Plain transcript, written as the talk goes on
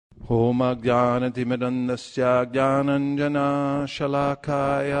Om Ajnanatimirandasya Jnananjana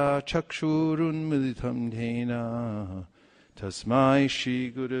Shalakaya Chakshurunmilitam Dhena Tasmai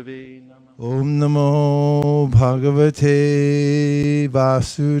Shri Gurave Namah. Om Namo Bhagavate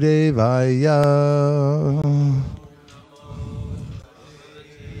Vasudevaya.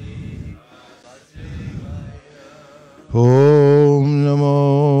 Om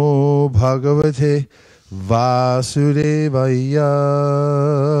Namo Bhagavate Vasudevaya.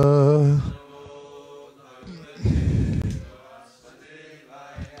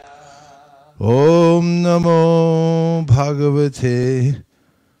 Om Namo Bhagavate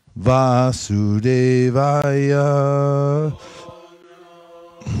Vasudevaya.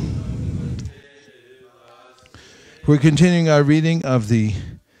 We're continuing our reading of the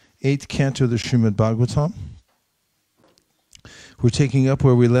 8th canto of the Srimad Bhagavatam. We're taking up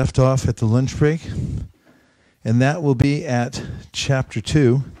where we left off at the lunch break, and that will be at chapter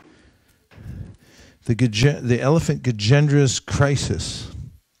 2, the elephant Gajendra's crisis.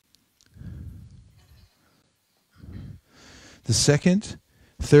 The 2nd,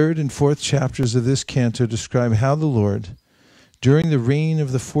 3rd, and 4th chapters of this canto describe how the Lord, during the reign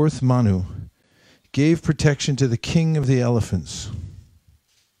of the 4th Manu, gave protection to the king of the elephants.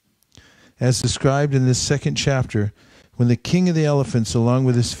 As described in this 2nd chapter, when the king of the elephants, along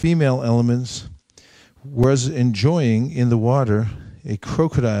with his female elements, was enjoying in the water, a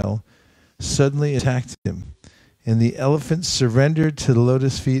crocodile suddenly attacked him, and the elephant surrendered to the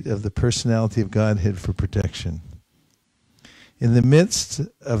lotus feet of the personality of Godhead for protection. In the midst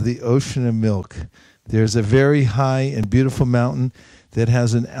of the ocean of milk, there's a very high and beautiful mountain that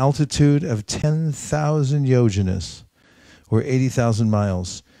has an altitude of 10,000 yojanas, or 80,000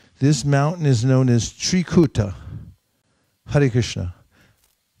 miles. This mountain is known as Trikuta. Hare Krishna.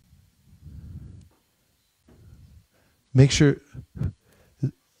 Make sure,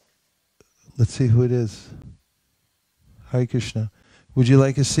 let's see who it is. Hare Krishna. Would you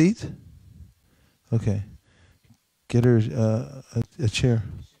like a seat? Okay. Get her a chair.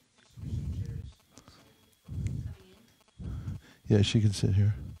 Yeah, she can sit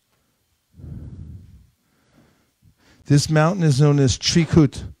here. This mountain is known as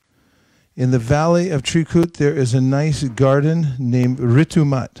Trikut. In the valley of Trikut, there is a nice garden named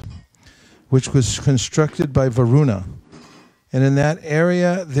Ritumat, which was constructed by Varuna. And in that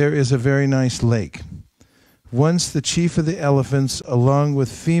area, there is a very nice lake. Once the chief of the elephants, along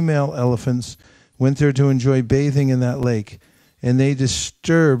with female elephants, went there to enjoy bathing in that lake, and they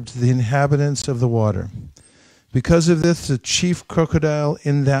disturbed the inhabitants of the water. Because of this, the chief crocodile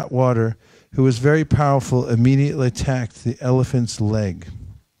in that water, who was very powerful, immediately attacked the elephant's leg.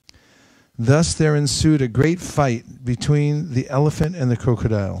 Thus there ensued a great fight between the elephant and the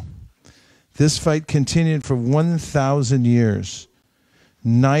crocodile. This fight continued for 1,000 years.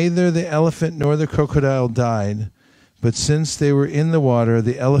 Neither the elephant nor the crocodile died, but since they were in the water,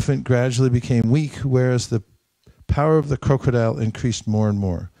 the elephant gradually became weak, whereas the power of the crocodile increased more and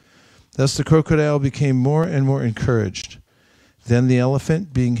more. Thus the crocodile became more and more encouraged. Then the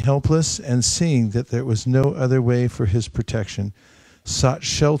elephant, being helpless and seeing that there was no other way for his protection, sought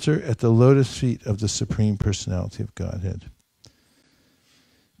shelter at the lotus feet of the Supreme Personality of Godhead.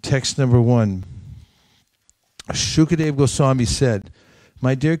 Text number 1. Shukadeva Goswami said,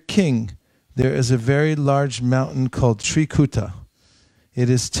 "My dear king, there is a very large mountain called Trikuta. It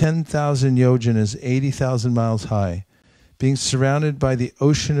is 10,000 yojanas, 80,000 miles high. Being surrounded by the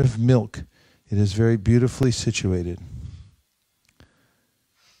ocean of milk, it is very beautifully situated.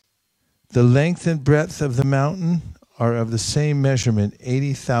 The length and breadth of the mountain are of the same measurement,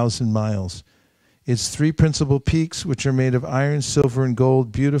 80,000 miles. Its 3 principal peaks, which are made of iron, silver, and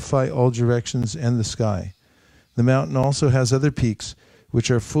gold, beautify all directions and the sky. The mountain also has other peaks,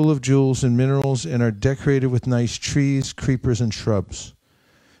 which are full of jewels and minerals and are decorated with nice trees, creepers, and shrubs.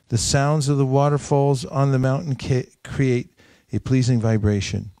 The sounds of the waterfalls on the mountain create a pleasing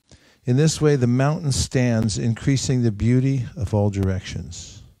vibration. In this way, the mountain stands, increasing the beauty of all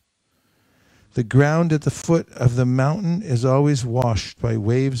directions. The ground at the foot of the mountain is always washed by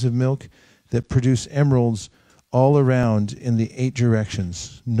waves of milk that produce emeralds all around in the 8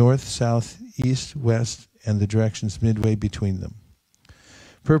 directions, north, south, east, west, and the directions midway between them."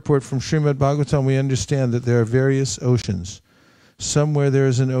 Purport from Srimad Bhagavatam, we understand that there are various oceans. Somewhere there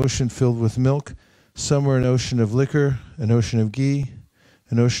is an ocean filled with milk, somewhere an ocean of liquor, an ocean of ghee,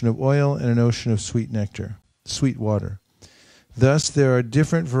 an ocean of oil, and an ocean of sweet nectar, sweet water. Thus, there are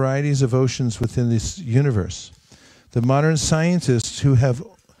different varieties of oceans within this universe. The modern scientists who have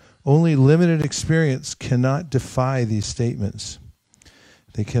only limited experience cannot defy these statements.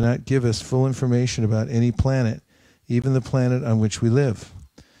 They cannot give us full information about any planet, even the planet on which we live.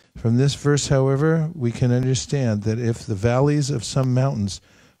 From this verse, however, we can understand that if the valleys of some mountains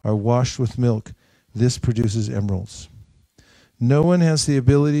are washed with milk, this produces emeralds. No one has the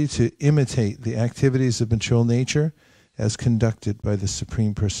ability to imitate the activities of material nature as conducted by the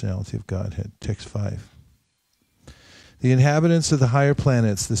Supreme Personality of Godhead. Text 5. The inhabitants of the higher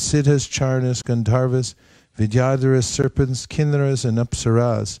planets, the Siddhas, Charnas, Gandharvas, Vidyadharas, serpents, Kinnaras, and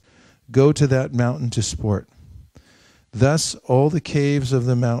Apsaras, go to that mountain to sport. Thus, all the caves of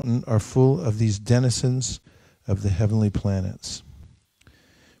the mountain are full of these denizens of the heavenly planets.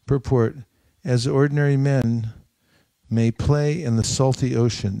 Purport: as ordinary men may play in the salty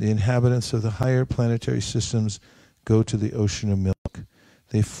ocean, the inhabitants of the higher planetary systems go to the ocean of milk.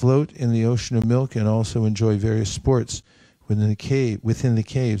 They float in the ocean of milk and also enjoy various sports within the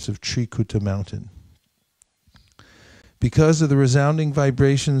caves of Trikuta mountain. Because of the resounding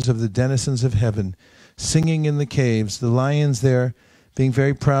vibrations of the denizens of heaven, singing in the caves, the lions there, being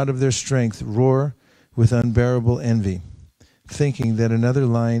very proud of their strength, roar with unbearable envy, thinking that another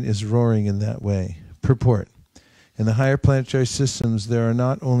lion is roaring in that way. Purport: in the higher planetary systems, there are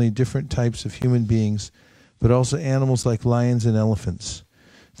not only different types of human beings, but also animals like lions and elephants.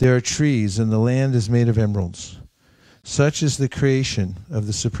 There are trees, and the land is made of emeralds. Such is the creation of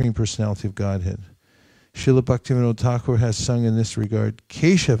the Supreme Personality of Godhead. Srila Bhaktivinoda Thakur has sung in this regard,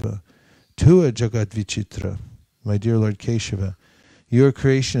 Keshava, Tua Jagat Vichitra. My dear Lord Keshava, your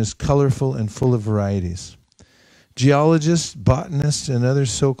creation is colorful and full of varieties. Geologists, botanists, and other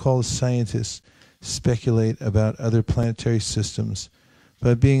so-called scientists speculate about other planetary systems,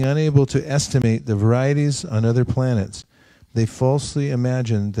 but being unable to estimate the varieties on other planets, they falsely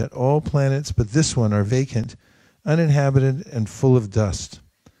imagine that all planets but this one are vacant, uninhabited, and full of dust.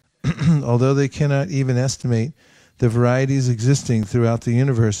 Although they cannot even estimate the varieties existing throughout the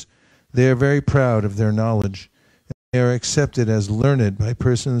universe, they are very proud of their knowledge, and they are accepted as learned by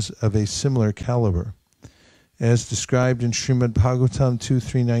persons of a similar caliber. As described in Srimad Bhagavatam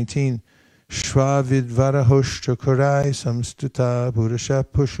 2.3.19, Shvavidvarahoshcha korai samstuta purusha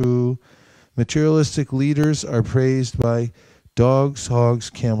pushu. Materialistic leaders are praised by dogs, hogs,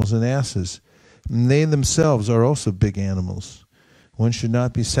 camels, and asses. And they themselves are also big animals. One should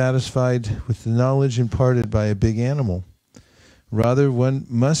not be satisfied with the knowledge imparted by a big animal. Rather, one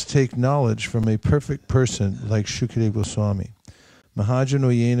must take knowledge from a perfect person like Shukadeva Goswami. Mahajano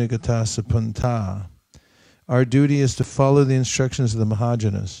yena gata sapanta. Our duty is to follow the instructions of the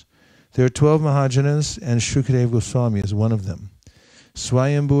Mahajanas. There are 12 Mahajanas, and Shukadeva Goswami is one of them.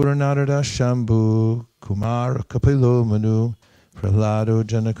 Swayambhura Narada Shambhu Kumara Kapilo Manu Prahlado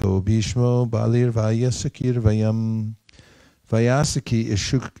Janako Bhishmo Balir Vyasakir Vayam. Vyasaki is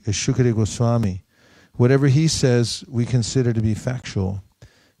Shukadeva Goswami. Whatever he says, we consider to be factual.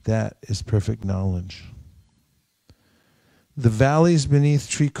 That is perfect knowledge. The valleys beneath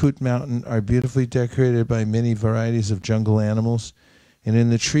Trikut mountain are beautifully decorated by many varieties of jungle animals, and in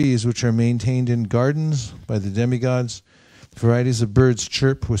the trees, which are maintained in gardens by the demigods, varieties of birds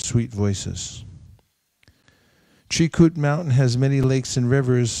chirp with sweet voices. Trikut mountain has many lakes and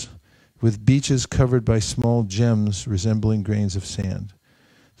rivers, with beaches covered by small gems resembling grains of sand.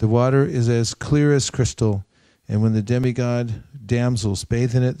 The water is as clear as crystal, and when the demigod damsels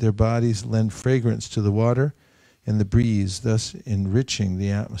bathe in it, their bodies lend fragrance to the water and the breeze, thus enriching the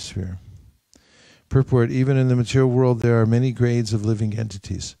atmosphere. Purport: even in the material world there are many grades of living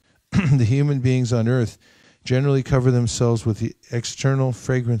entities. The human beings on earth generally cover themselves with the external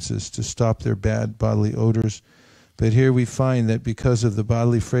fragrances to stop their bad bodily odors, but here we find that because of the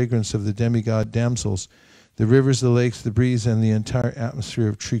bodily fragrance of the demigod damsels, the rivers, the lakes, the breeze, and the entire atmosphere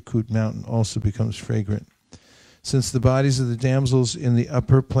of Trikut mountain also becomes fragrant. Since the bodies of the damsels in the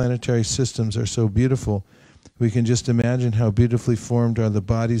upper planetary systems are so beautiful, we can just imagine how beautifully formed are the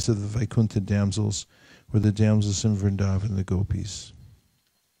bodies of the Vaikuntha damsels, or the damsels in Vrindavan, the gopis.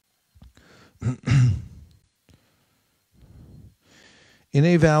 In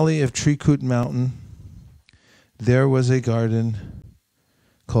a valley of Trikut mountain, there was a garden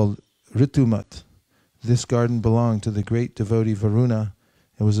called Ritumat. This garden belonged to the great devotee Varuna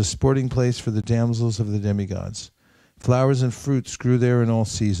and was a sporting place for the damsels of the demigods. Flowers and fruits grew there in all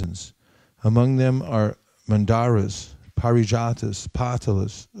seasons. Among them are mandaras, parijatas,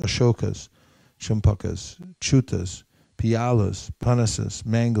 patalas, ashokas, champakas, chutas, piyalas, panasas,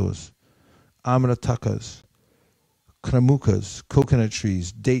 mangoes, amratakas, kramukas, coconut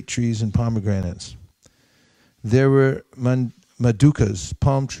trees, date trees, and pomegranates. There were madukas,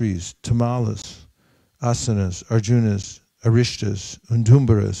 palm trees, tamalas, asanas, arjunas, arishtas,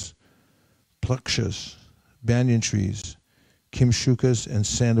 undumbaras, plakshas, banyan trees, kimshukas, and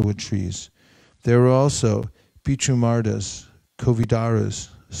sandalwood trees. There were also pichumardas, kovidaras,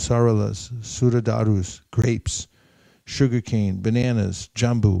 saralas, suradarus, grapes, sugarcane, bananas,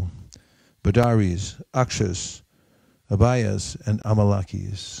 jambu, badaris, akshas, abayas, and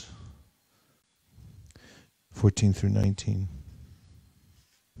amalakis. 14 through 19.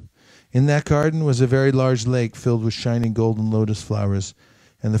 In that garden was a very large lake filled with shining golden lotus flowers,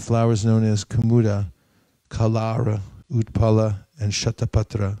 and the flowers known as Kumuda, Kalara, Utpala, and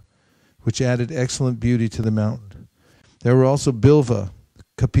Shatapatra, which added excellent beauty to the mountain. There were also Bilva,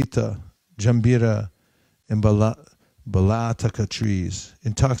 Kapita, Jambira, and Balataka trees.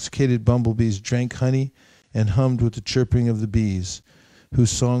 Intoxicated bumblebees drank honey and hummed with the chirping of the bees,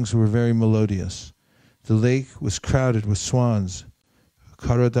 whose songs were very melodious. The lake was crowded with swans,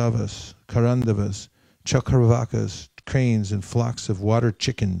 Karandavas, Chakravakas, cranes, and flocks of water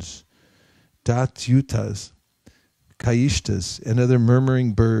chickens, Datyutas, Kaishtas, and other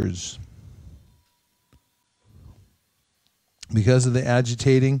murmuring birds. Because of the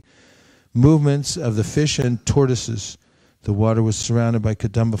agitating movements of the fish and tortoises, the water was surrounded by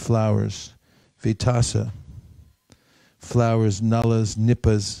Kadamba flowers, Vetasa, flowers, Nalas,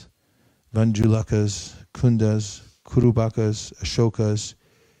 Nipas, Vanjulakas, Kundas, Kurubakas, Ashokas,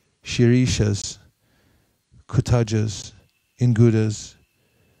 Shirishas, Kutajas, Ingudas,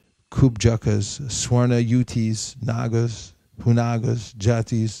 Kubjakas, Swarna Yutis, Nagas, Punagas,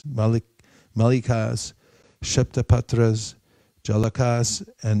 Jatis, Malikas, Sheptapatras, Jalakas,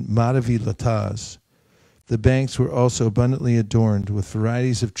 and Madhavi Latas. The banks were also abundantly adorned with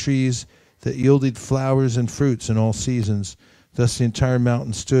varieties of trees that yielded flowers and fruits in all seasons. Thus the entire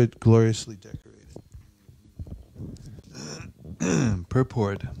mountain stood gloriously decorated.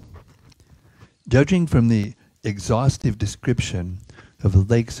 Purport. Judging from the exhaustive description of the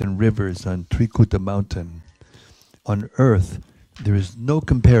lakes and rivers on Trikuta mountain, on earth there is no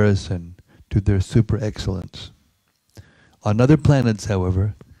comparison to their super excellence. On other planets,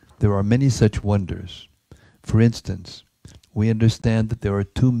 however, there are many such wonders. For instance, we understand that there are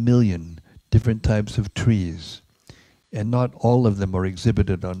 2 million different types of trees, and not all of them are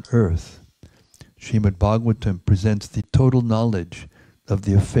exhibited on earth. Srimad Bhagavatam presents the total knowledge of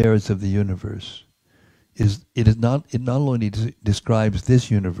the affairs of the universe. It not only describes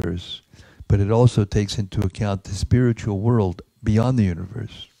this universe, but it also takes into account the spiritual world beyond the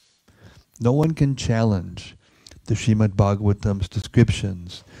universe. No one can challenge the Srimad Bhagavatam's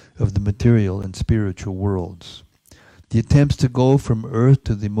descriptions of the material and spiritual worlds. The attempts to go from earth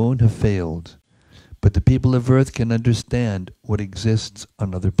to the moon have failed, but the people of earth can understand what exists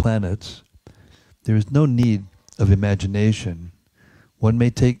on other planets. There is no need of imagination. One may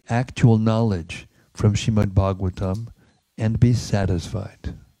take actual knowledge from Srimad Bhagavatam and be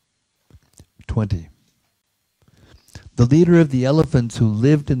satisfied. 20. The leader of the elephants who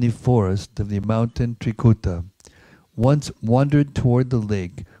lived in the forest of the mountain Trikuta once wandered toward the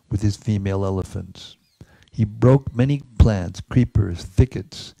lake with his female elephants. He broke many plants, creepers,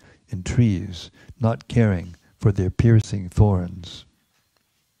 thickets, and trees, not caring for their piercing thorns.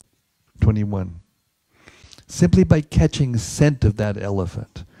 21. Simply by catching scent of that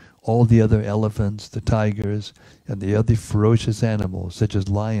elephant, all the other elephants, the tigers, and the other ferocious animals, such as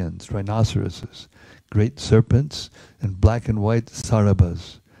lions, rhinoceroses, great serpents, and black and white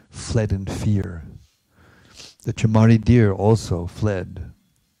sarabas, fled in fear. The chamari deer also fled.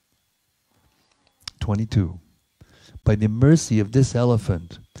 22. By the mercy of this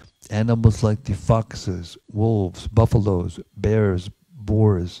elephant, animals like the foxes, wolves, buffaloes, bears,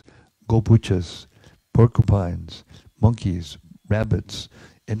 boars, gopuchas, porcupines, monkeys, rabbits,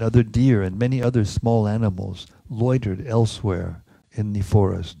 and other deer and many other small animals loitered elsewhere in the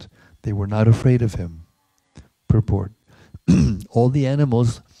forest. They were not afraid of him. Purport. All the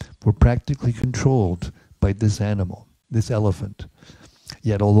animals were practically controlled by this animal, this elephant.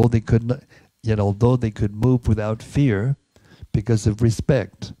 Yet although they could move without fear, because of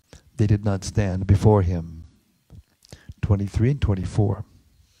respect, they did not stand before him. 23 and 24.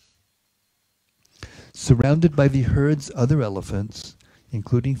 Surrounded by the herd's other elephants,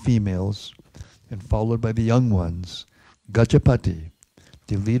 including females, and followed by the young ones, Gajapati,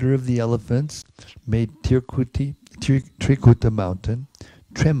 the leader of the elephants, made Trikuta mountain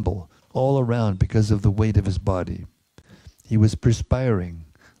tremble all around because of the weight of his body. He was perspiring,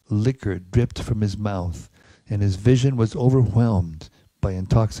 liquor dripped from his mouth, and his vision was overwhelmed by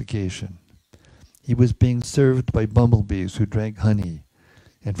intoxication. He was being served by bumblebees who drank honey,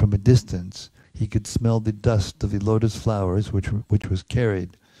 and from a distance he could smell the dust of the lotus flowers which was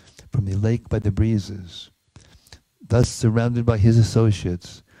carried from the lake by the breezes. Thus, surrounded by his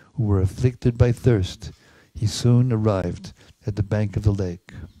associates, who were afflicted by thirst, he soon arrived at the bank of the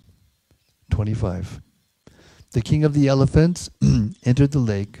lake. 25. The king of the elephants entered the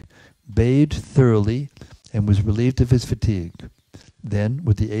lake, bathed thoroughly, and was relieved of his fatigue. Then,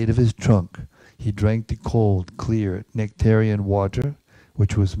 with the aid of his trunk, he drank the cold, clear, nectarian water,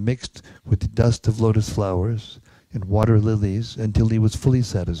 which was mixed with the dust of lotus flowers and water lilies until he was fully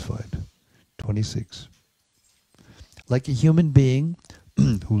satisfied. 26. Like a human being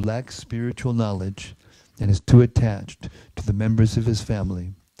who lacks spiritual knowledge and is too attached to the members of his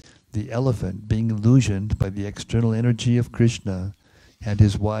family, the elephant, being illusioned by the external energy of Krishna, had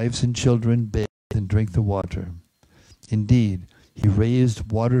his wives and children bathe and drink the water. Indeed, he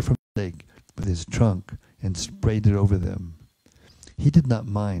raised water from the lake with his trunk and sprayed it over them. He did not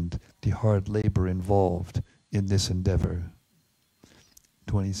mind the hard labor involved in this endeavor.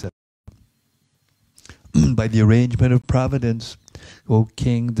 27. By the arrangement of providence, O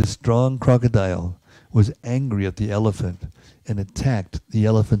king, the strong crocodile was angry at the elephant and attacked the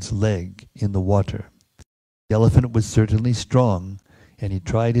elephant's leg in the water. The elephant was certainly strong, and he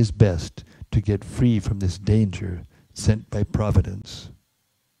tried his best to get free from this danger sent by providence.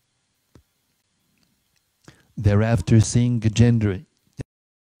 Thereafter, seeing Gajendra in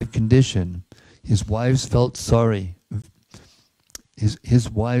a condition, his wives felt sorry. His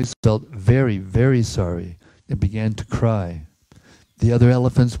wives felt very, very sorry and began to cry. The other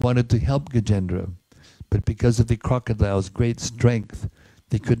elephants wanted to help Gajendra, but because of the crocodile's great strength,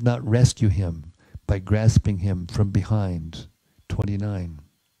 they could not rescue him by grasping him from behind. 29.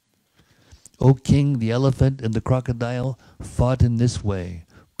 O king, the elephant and the crocodile fought in this way,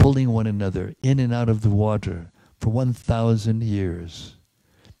 pulling one another in and out of the water for 1,000 years.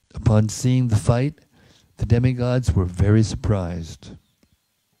 Upon seeing the fight, the demigods were very surprised.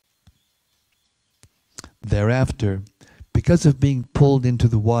 Thereafter, because of being pulled into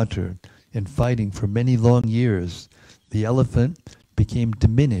the water and fighting for many long years, the elephant became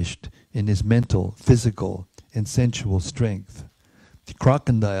diminished in his mental, physical, and sensual strength. The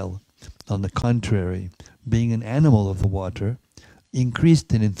crocodile, on the contrary, being an animal of the water,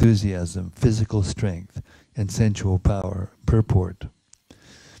 increased in enthusiasm, physical strength, and sensual power. Purport.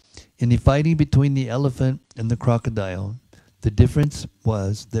 In the fighting between the elephant and the crocodile, the difference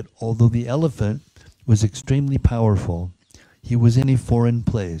was that although the elephant was extremely powerful, he was in a foreign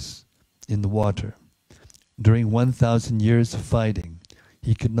place, in the water. During 1,000 years of fighting,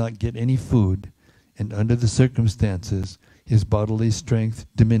 he could not get any food, and under the circumstances, his bodily strength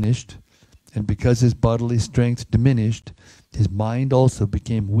diminished, and because his bodily strength diminished, his mind also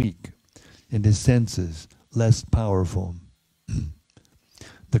became weak, and his senses less powerful.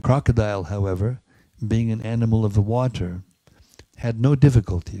 The crocodile, however, being an animal of the water, had no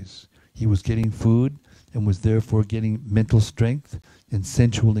difficulties. He was getting food and was therefore getting mental strength and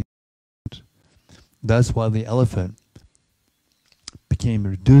sensual engagement. Thus, while the elephant became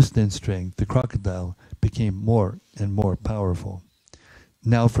reduced in strength, the crocodile became more and more powerful.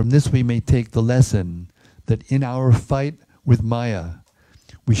 Now, from this we may take the lesson that in our fight with Maya,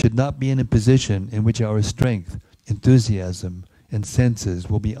 we should not be in a position in which our strength, enthusiasm, and senses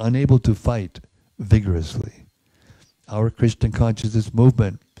will be unable to fight vigorously. Our Krishna consciousness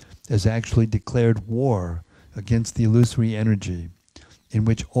movement has actually declared war against the illusory energy in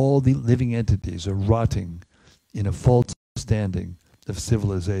which all the living entities are rotting in a false understanding of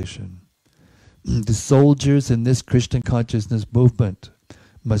civilization. The soldiers in this Krishna consciousness movement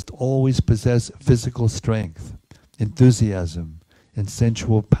must always possess physical strength, enthusiasm, and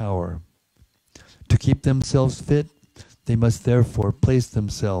sensual power. To keep themselves fit, they must therefore place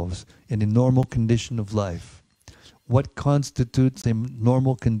themselves in a normal condition of life. What constitutes a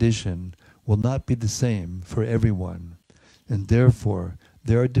normal condition will not be the same for everyone, and therefore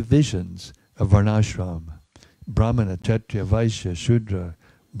there are divisions of varnashram: Brahmana, Kshatriya, Vaishya, Shudra,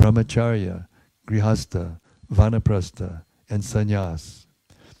 Brahmacharya, Grihastha, Vanaprastha, and Sannyas.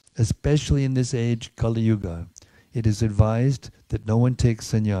 Especially in this age, Kali Yuga, it is advised that no one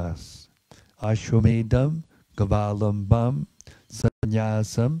takes sannyas. Ashwamedam Gavalambam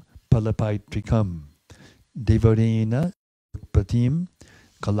Sannyasam Palapaitrikam Devarena Patim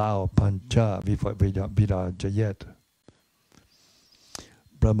Kalau Pancha Virajayet.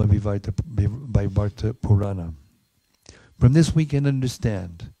 Brahma Vivaivarta Purana. From this we can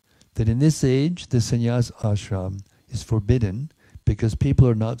understand that in this age the sannyas ashram is forbidden because people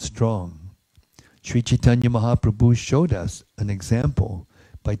are not strong. Sri Chaitanya Mahaprabhu showed us an example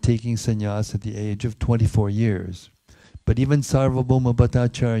by taking sannyas at the age of 24 years. But even Sarvabhauma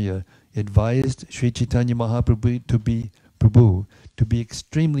Bhattacharya advised Sri Chaitanya Mahaprabhu to be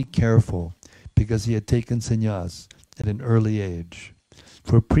extremely careful because he had taken sannyas at an early age.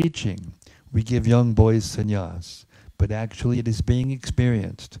 For preaching, we give young boys sannyas, but actually it is being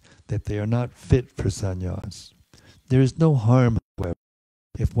experienced that they are not fit for sannyas. There is no harm, however,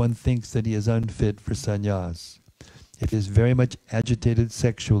 if one thinks that he is unfit for sannyas. If he is very much agitated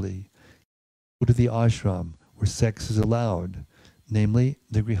sexually, go to the ashram where sex is allowed, namely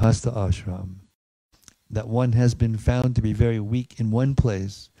the Grihastha ashram. That one has been found to be very weak in one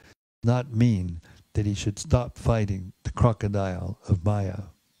place does not mean that he should stop fighting the crocodile of Maya.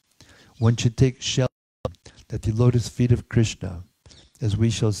 One should take shelter at the lotus feet of Krishna, as we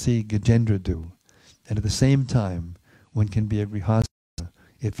shall see Gajendra do, and at the same time one can be a Grihastha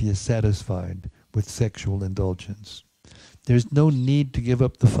if he is satisfied with sexual indulgence. There is no need to give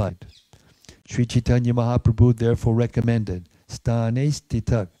up the fight. Sri Chaitanya Mahaprabhu therefore recommended Stane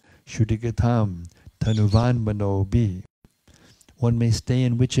Stitak Shuddhigatam Tanuvan Manobi. One may stay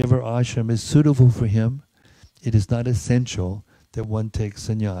in whichever ashram is suitable for him. It is not essential that one take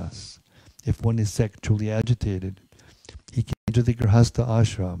sannyas. If one is sexually agitated, he can enter the Grihastha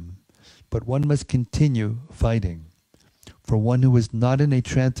ashram, but one must continue fighting. For one who is not in a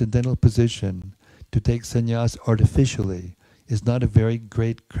transcendental position, to take sannyas artificially is not a very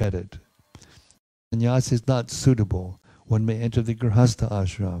great credit. Sannyas is not suitable. One may enter the Grihastha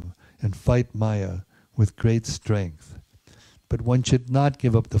ashram and fight Maya with great strength. But one should not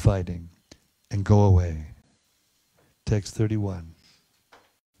give up the fighting and go away. Text 31.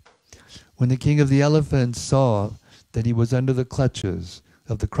 When the king of the elephants saw that he was under the clutches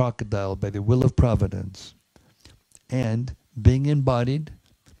of the crocodile by the will of providence, and, being embodied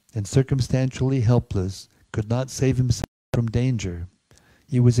and circumstantially helpless, could not save himself from danger,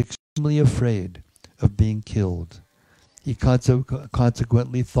 he was extremely afraid of being killed. He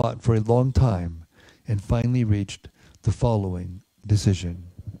consequently thought for a long time and finally reached the following decision.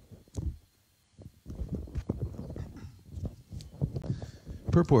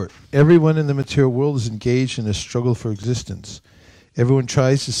 Purport. Everyone in the material world is engaged in a struggle for existence. Everyone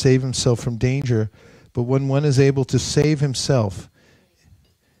tries to save himself from danger, but when one is able to save himself,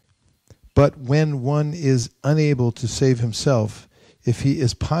 unable to save himself, if he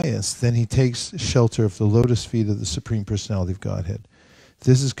is pious, then he takes shelter of the lotus feet of the Supreme Personality of Godhead.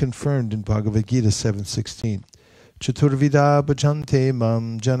 This is confirmed in Bhagavad Gita 7:16. Chaturvida bhajante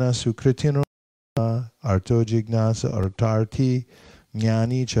mam jana sukritino arto jignasa artarti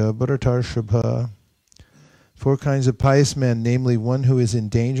jnani cha bharatarshabha. 4 kinds of pious men, namely one who is in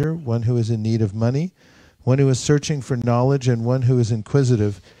danger, one who is in need of money, one who is searching for knowledge, and one who is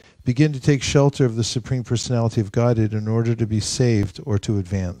inquisitive, begin to take shelter of the Supreme Personality of Godhead in order to be saved or to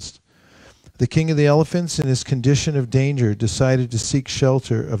advance. The king of the elephants, in his condition of danger, decided to seek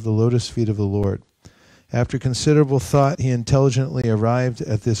shelter of the lotus feet of the Lord. After considerable thought, he intelligently arrived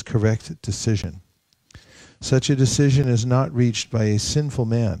at this correct decision. Such a decision is not reached by a sinful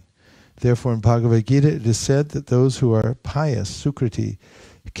man. Therefore, in Bhagavad Gita, it is said that those who are pious, Sukriti,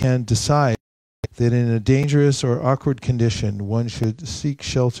 can decide that in a dangerous or awkward condition, one should seek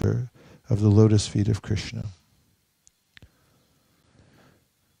shelter of the lotus feet of Krishna.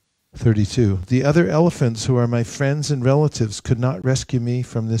 32. The other elephants who are my friends and relatives could not rescue me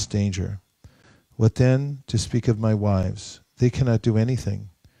from this danger. What then to speak of my wives? They cannot do anything.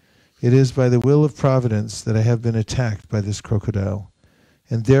 It is by the will of providence that I have been attacked by this crocodile,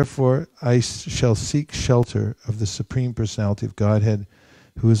 and therefore I shall seek shelter of the Supreme Personality of Godhead,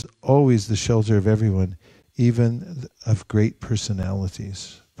 who is always the shelter of everyone, even of great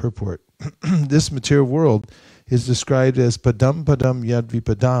personalities. Purport. This material world is described as padam padam yad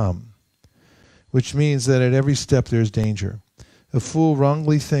vipadam, which means that at every step there is danger. A fool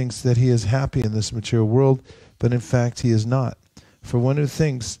wrongly thinks that he is happy in this material world, but in fact he is not. For one who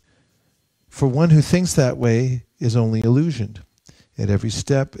thinks that way is only illusioned. At every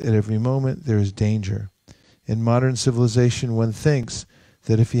step, at every moment, there is danger. In modern civilization, one thinks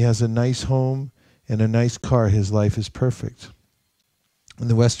that if he has a nice home and a nice car, his life is perfect. In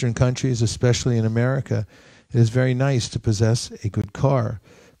the Western countries, especially in America, it is very nice to possess a good car.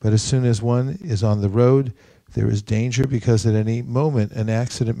 But as soon as one is on the road, there is danger because at any moment an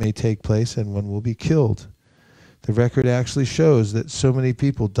accident may take place and one will be killed. The record actually shows that so many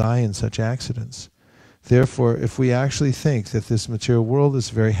people die in such accidents. Therefore, if we actually think that this material world is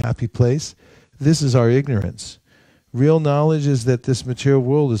a very happy place, this is our ignorance. Real knowledge is that this material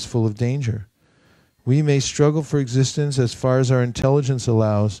world is full of danger. We may struggle for existence as far as our intelligence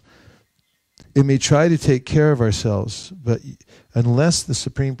allows. It may try to take care of ourselves, but unless the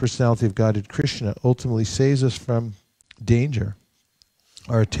Supreme Personality of Godhead, Krishna, ultimately saves us from danger,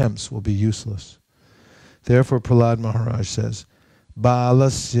 our attempts will be useless. Therefore, Prahlad Maharaj says,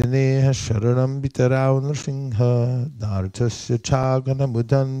 Balasya neha sharanam vitarau nrsimha nartasya chagana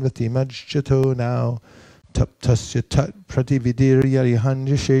mudan vatimajjato now taptasya tat pratividir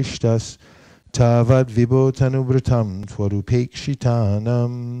yarihanjasheshtas Tavad vibhotanubhritam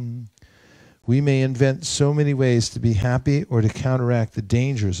tvarupekshitanam. We may invent so many ways to be happy or to counteract the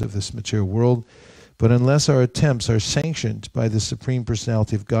dangers of this material world, but unless our attempts are sanctioned by the Supreme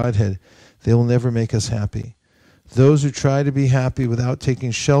Personality of Godhead, they will never make us happy. Those who try to be happy without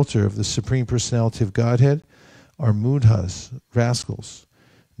taking shelter of the Supreme Personality of Godhead are mudhas, rascals.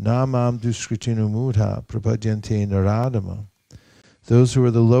 Namam duskritinu mudha prapadyante naradama. Those who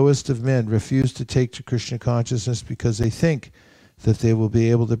are the lowest of men refuse to take to Krishna consciousness because they think that they will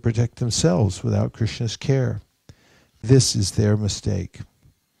be able to protect themselves without Krishna's care. This is their mistake.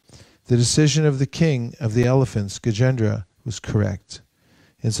 The decision of the king of the elephants, Gajendra, was correct.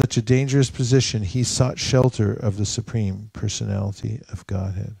 In such a dangerous position, he sought shelter of the Supreme Personality of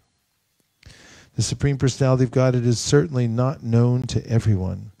Godhead. The Supreme Personality of Godhead is certainly not known to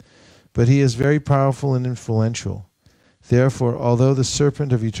everyone, but he is very powerful and influential. Therefore, although the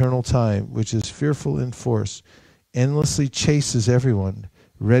serpent of eternal time, which is fearful in force, endlessly chases everyone,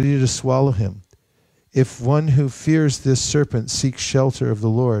 ready to swallow him, if one who fears this serpent seeks shelter of the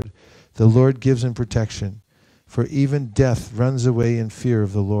Lord gives him protection, for even death runs away in fear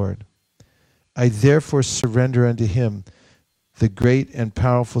of the Lord. I therefore surrender unto him, the great and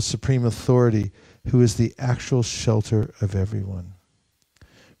powerful Supreme Authority, who is the actual shelter of everyone.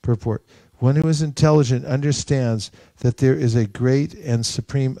 Purport. One who is intelligent understands that there is a great and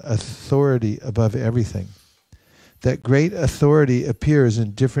supreme authority above everything. That great authority appears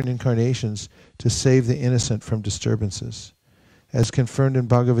in different incarnations to save the innocent from disturbances. As confirmed in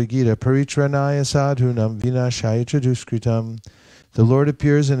Bhagavad Gita, Paritranaya sadhunam vinashaya duskritam. The Lord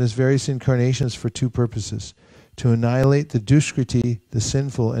appears in his various incarnations for two purposes: to annihilate the duskriti, the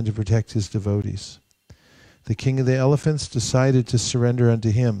sinful, and to protect his devotees. The king of the elephants decided to surrender unto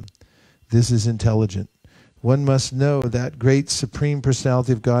him. This is intelligent. One must know that great Supreme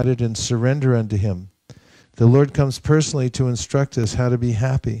Personality of Godhead and surrender unto him. The Lord comes personally to instruct us how to be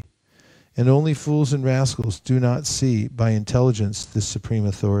happy. And only fools and rascals do not see by intelligence this Supreme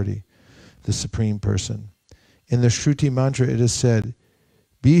Authority, the Supreme Person. In the Shruti mantra it is said,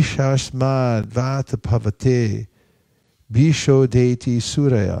 Bishasmad vatapavate, Bishodeti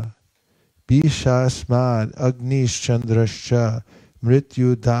suraya, Bishasmad agnish chandrascha,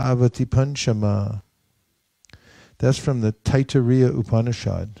 Mrityu Davati Panchama. That's from the Taittiriya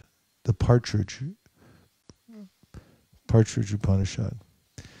Upanishad, the Partridge Upanishad.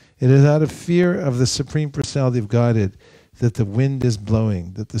 It is out of fear of the Supreme Personality of Godhead that the wind is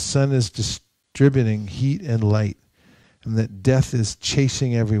blowing, that the sun is distributing heat and light, and that death is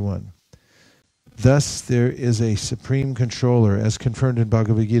chasing everyone. Thus there is a Supreme Controller, as confirmed in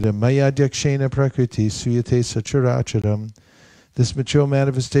Bhagavad Gita, Maya Dyakshena Prakriti Suyate Sacharacharam. This material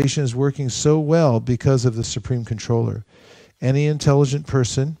manifestation is working so well because of the Supreme Controller. Any intelligent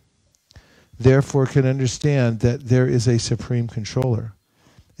person, therefore, can understand that there is a Supreme Controller.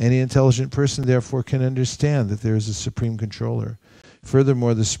 Any intelligent person, therefore, can understand that there is a Supreme Controller.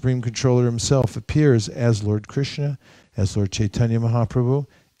 Furthermore, the Supreme Controller himself appears as Lord Krishna, as Lord Chaitanya Mahaprabhu,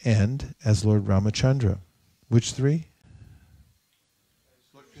 and as Lord Ramachandra. Which three?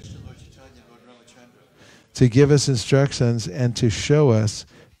 Lord Krishna, Lord Chaitanya, Lord Ramachandra. To give us instructions and to show us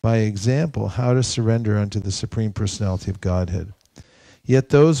by example how to surrender unto the Supreme Personality of Godhead. Yet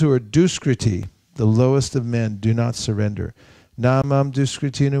those who are duskriti, the lowest of men, do not surrender. Namam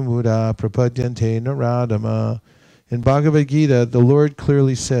duskritinu muda prapadyante naradama. In Bhagavad Gita, the Lord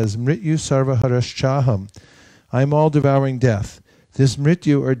clearly says, Mrityu sarvaharaschaham. I am all devouring death. This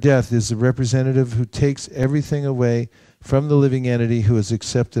mrityu, or death, is the representative who takes everything away from the living entity who has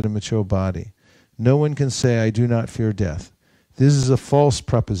accepted a material body. No one can say, I do not fear death. This is a false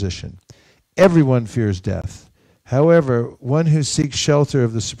proposition. Everyone fears death. However, one who seeks shelter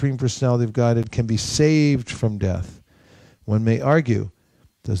of the Supreme Personality of Godhead can be saved from death. One may argue,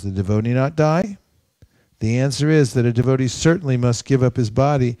 does the devotee not die? The answer is that a devotee certainly must give up his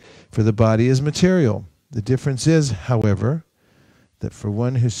body, for the body is material. The difference is, however, that for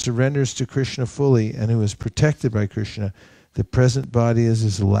one who surrenders to Krishna fully and who is protected by Krishna, the present body is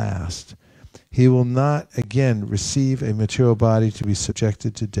his last. He will not again receive a material body to be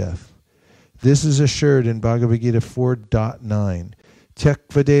subjected to death. This is assured in Bhagavad Gita 4.9.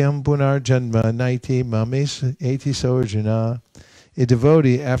 Tyakvadeyam punar janma naiti mames eti soarjuna. A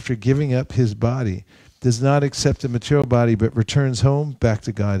devotee, after giving up his body, does not accept a material body but returns home back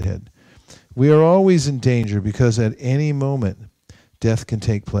to Godhead. We are always in danger because at any moment death can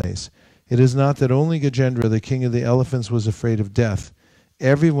take place. It is not that only Gajendra, the king of the elephants, was afraid of death.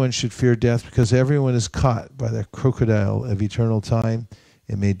 Everyone should fear death because everyone is caught by the crocodile of eternal time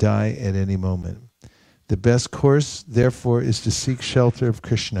and may die at any moment. The best course, therefore, is to seek shelter of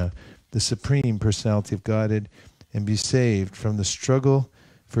Krishna the Supreme Personality of Godhead, and be saved from the struggle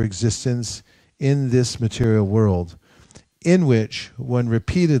for existence in this material world, in which one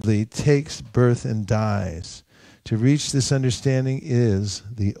repeatedly takes birth and dies. To reach this understanding is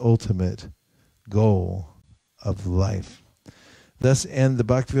the ultimate goal of life. Thus end the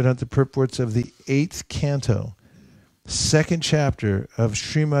Bhaktivedanta purports of the 8th canto, 2nd chapter of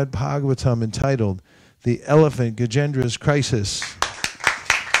Srimad Bhagavatam, entitled The Elephant Gajendra's Crisis.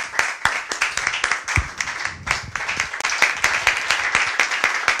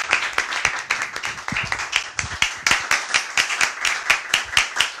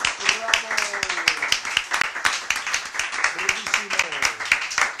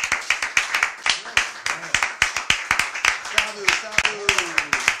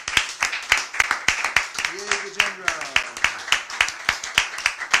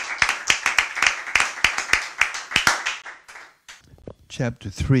 Chapter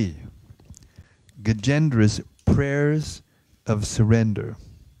 3, Gajendra's Prayers of Surrender.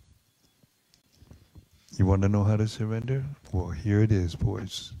 You want to know how to surrender? Well, here it is,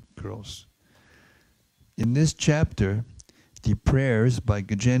 boys, girls. In this chapter, the prayers by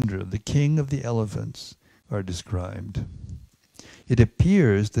Gajendra, the king of the elephants, are described. It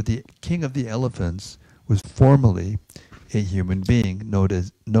appears that the king of the elephants was formerly a human being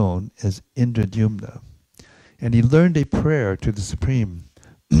known as Indradyumna. And he learned a prayer to the Supreme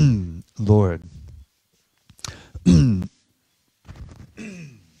Lord. Excuse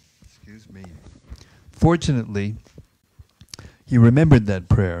me. Fortunately, he remembered that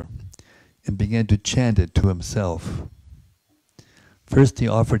prayer and began to chant it to himself. First, he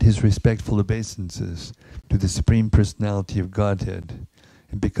offered his respectful obeisances to the Supreme Personality of Godhead.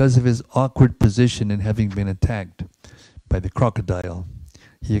 And because of his awkward position in having been attacked by the crocodile,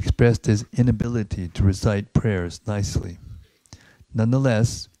 he expressed his inability to recite prayers nicely.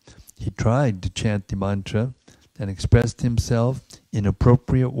 Nonetheless, he tried to chant the mantra and expressed himself in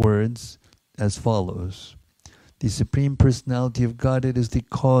appropriate words as follows. The Supreme Personality of Godhead is the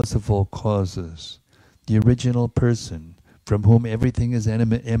cause of all causes, the original person from whom everything is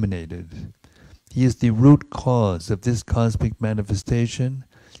emanated. He is the root cause of this cosmic manifestation,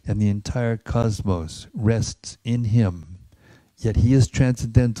 and the entire cosmos rests in him. Yet he is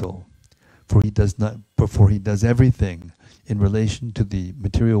transcendental, for he does everything in relation to the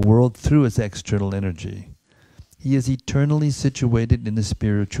material world through its external energy. He is eternally situated in the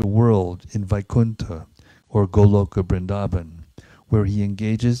spiritual world, in Vaikuntha, or Goloka Vrindavan, where he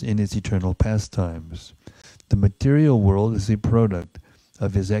engages in his eternal pastimes. The material world is a product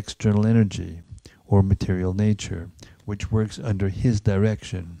of his external energy, or material nature, which works under his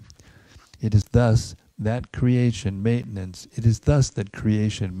direction. It is thus that creation, maintenance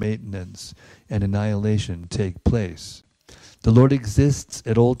and annihilation take place. The Lord exists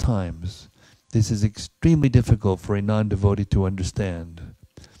at all times. This is extremely difficult for a non-devotee to understand.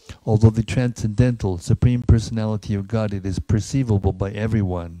 Although the transcendental Supreme Personality of Godhead is perceivable by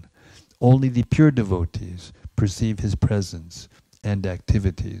everyone, only the pure devotees perceive his presence and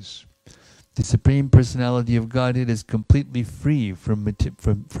activities. The Supreme Personality of Godhead is completely free from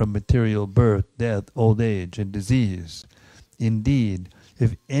material birth, death, old age, and disease. Indeed,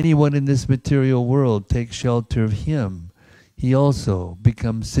 if anyone in this material world takes shelter of him, he also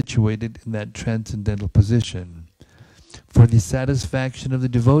becomes situated in that transcendental position. For the satisfaction of the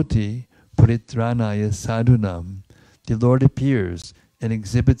devotee, Paritranaya Sadhunam, the Lord appears and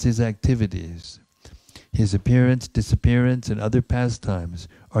exhibits his activities. His appearance, disappearance, and other pastimes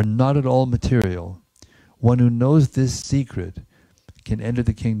are not at all material. One who knows this secret can enter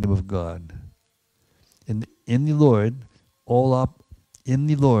the kingdom of God. In the Lord, all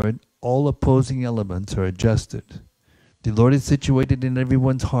opposing elements are adjusted. The Lord is situated in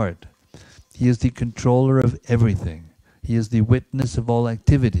everyone's heart. He is the controller of everything. He is the witness of all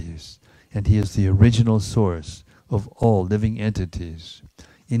activities, and he is the original source of all living entities.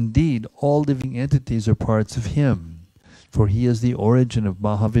 Indeed, all living entities are parts of him, for he is the origin of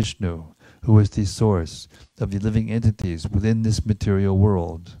Mahavishnu, who is the source of the living entities within this material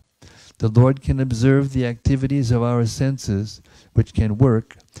world. The Lord can observe the activities of our senses, which can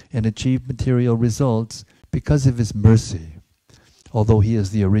work and achieve material results because of his mercy. Although he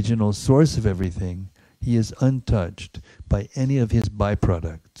is the original source of everything, he is untouched by any of his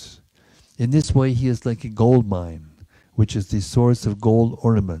byproducts. In this way, he is like a gold mine, which is the source of gold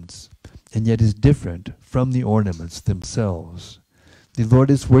ornaments, and yet is different from the ornaments themselves. The Lord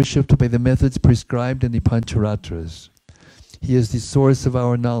is worshipped by the methods prescribed in the Pancharatras. He is the source of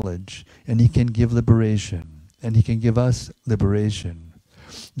our knowledge, and he can give liberation, and he can give us liberation.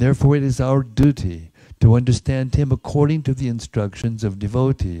 Therefore, it is our duty to understand him according to the instructions of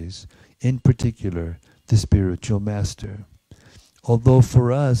devotees in particular the spiritual master. Although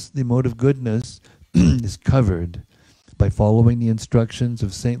for us the mode of goodness is covered by following the instructions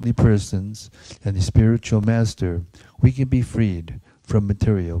of saintly persons and the spiritual master, we can be freed from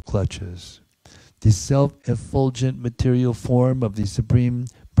material clutches. The self-effulgent material form of the Supreme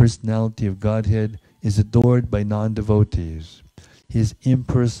Personality of Godhead is adored by non-devotees. His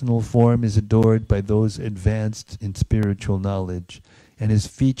impersonal form is adored by those advanced in spiritual knowledge, and his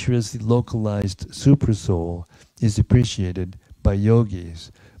featureless localized supersoul is appreciated by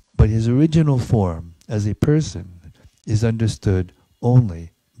yogis. But his original form as a person is understood only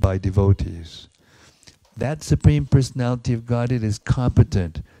by devotees. That Supreme Personality of Godhead is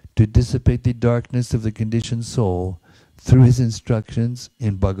competent to dissipate the darkness of the conditioned soul through his instructions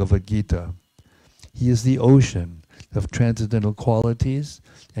in Bhagavad Gita. He is the ocean of transcendental qualities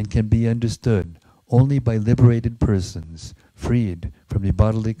and can be understood only by liberated persons freed from the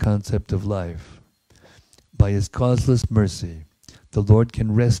bodily concept of life. By his causeless mercy, the Lord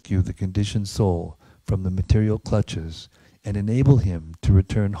can rescue the conditioned soul from the material clutches and enable him to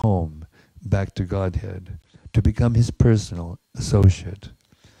return home, back to Godhead, to become his personal associate.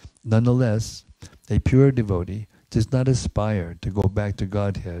 Nonetheless, a pure devotee does not aspire to go back to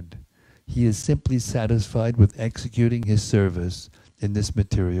Godhead. He is simply satisfied with executing his service in this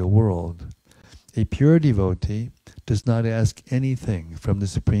material world. A pure devotee does not ask anything from the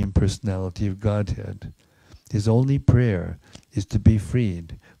Supreme Personality of Godhead. His only prayer is to be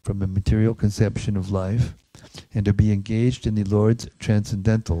freed from a material conception of life and to be engaged in the Lord's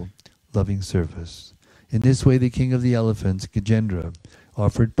transcendental loving service. In this way, the king of the elephants, Gajendra,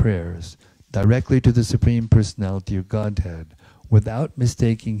 offered prayers directly to the Supreme Personality of Godhead without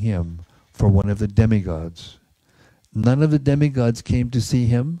mistaking him for one of the demigods. None of the demigods came to see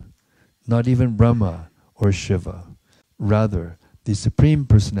him, not even Brahma or Shiva. Rather, the Supreme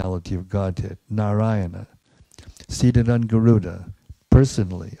Personality of Godhead, Narayana, seated on Garuda,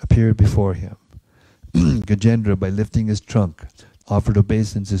 personally appeared before him. Gajendra, by lifting his trunk, offered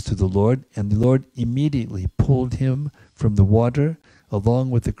obeisances to the Lord, and the Lord immediately pulled him from the water along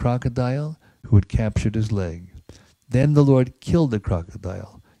with the crocodile who had captured his leg. Then the Lord killed the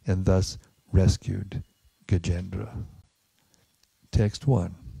crocodile and thus rescued Gajendra. Text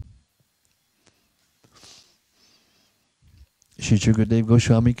 1. Sri Shukadev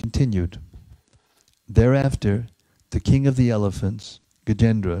Goswami continued, Thereafter, the king of the elephants,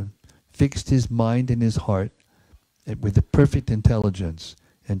 Gajendra, fixed his mind and his heart with a perfect intelligence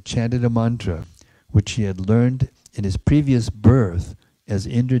and chanted a mantra which he had learned in his previous birth as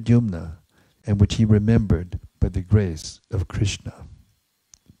Indradyumna and which he remembered by the grace of Krishna.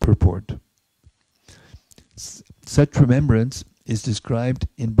 Purport. Such remembrance is described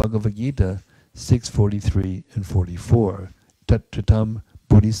in Bhagavad Gita 6:43 and 44. Tatratam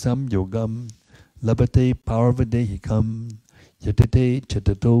buddhisam yogam labate parvadehikam yatate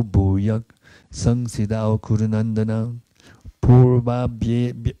chatato bhuyak sangsidao kurunandana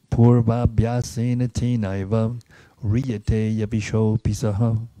purvabhyasena tenaiva riyate yabisho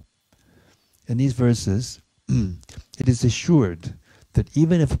pisaha. In these verses, it is assured that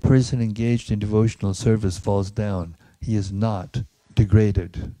even if a person engaged in devotional service falls down, he is not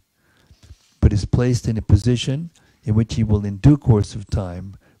degraded, but is placed in a position in which he will in due course of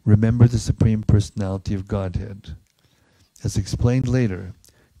time remember the Supreme Personality of Godhead. As explained later,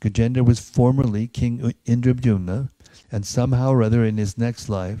 Gajendra was formerly King Indradyumna, and somehow or other in his next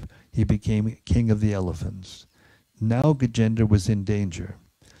life he became king of the elephants. Now Gajendra was in danger,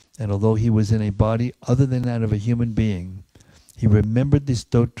 and although he was in a body other than that of a human being, he remembered the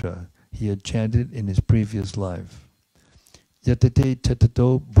stotra he had chanted in his previous life. Yatate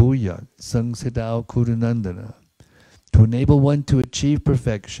tatato bhuyak sangsidao kurunandana. To enable one to achieve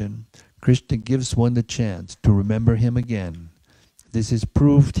perfection, Krishna gives one the chance to remember him again. This is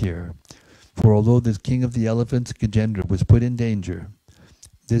proved here, for although the king of the elephants, Gajendra, was put in danger,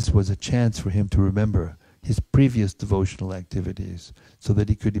 this was a chance for him to remember his previous devotional activities, so that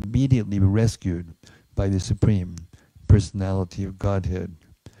he could immediately be rescued by the Supreme Personality of Godhead.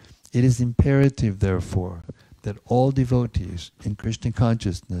 It is imperative, therefore, that all devotees in Krishna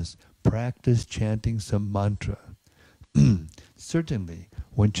consciousness practice chanting some mantra. Certainly,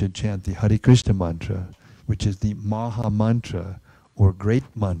 one should chant the Hare Krishna mantra, which is the Maha Mantra, or great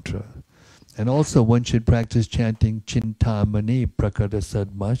mantra. And also one should practice chanting Chintamani Prakara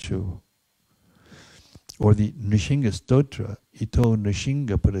Sadmashu, or the Nrishinga Stotra, Ito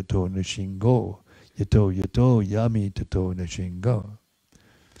Nrishinga Parato Nrishingo, Yato Yato Yami Tato Nrishinga.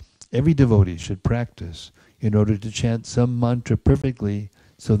 Every devotee should practice in order to chant some mantra perfectly,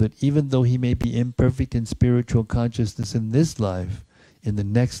 so that even though he may be imperfect in spiritual consciousness in this life, in the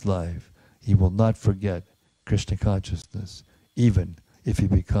next life he will not forget Krishna consciousness, even if he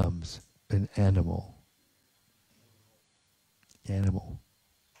becomes an animal. Animal.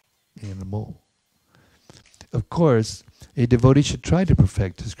 Of course, a devotee should try to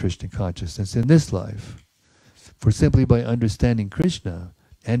perfect his Krishna consciousness in this life, for simply by understanding Krishna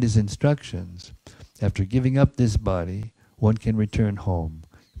and his instructions, after giving up this body, one can return home,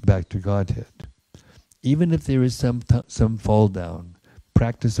 back to Godhead. Even if there is some fall down,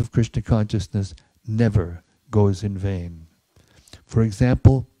 practice of Krishna consciousness never goes in vain. For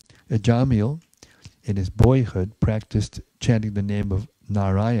example, Ajamil, in his boyhood, practiced chanting the name of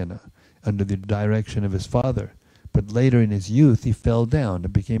Narayana under the direction of his father, but later in his youth he fell down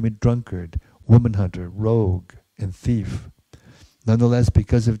and became a drunkard, woman hunter, rogue, and thief. Nonetheless,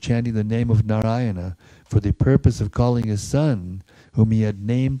 because of chanting the name of Narayana for the purpose of calling his son, whom he had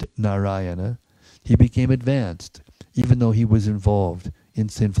named Narayana, he became advanced, even though he was involved in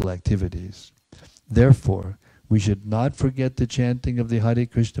sinful activities. Therefore, we should not forget the chanting of the Hare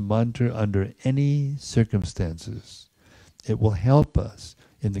Krishna mantra under any circumstances. It will help us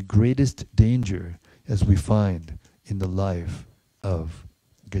in the greatest danger, as we find in the life of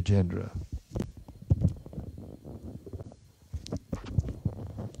Gajendra.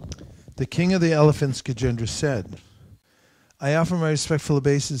 The king of the elephants, Gajendra, said, I offer my respectful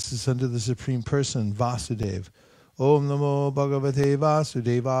obeisances unto the Supreme Person, Vasudeva. Om Namo Bhagavate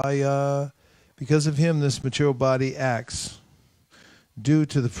Vasudevaya. Because of him, this material body acts due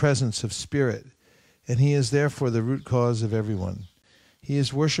to the presence of spirit, and he is therefore the root cause of everyone. He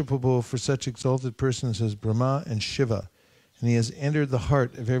is worshipable for such exalted persons as Brahma and Shiva, and he has entered the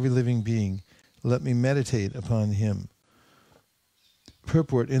heart of every living being. Let me meditate upon him.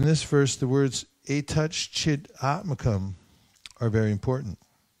 Purport. In this verse, the words etach chid atmakam are very important.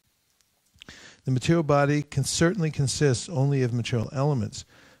 The material body can certainly consist only of material elements,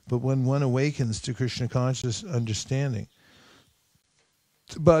 but when one awakens to Krishna conscious understanding,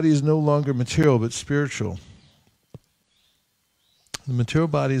 the body is no longer material but spiritual. The material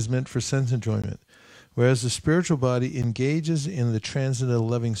body is meant for sense enjoyment, whereas the spiritual body engages in the transcendental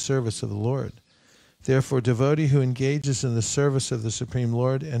loving service of the Lord. Therefore, a devotee who engages in the service of the Supreme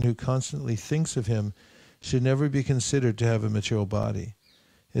Lord and who constantly thinks of him should never be considered to have a material body.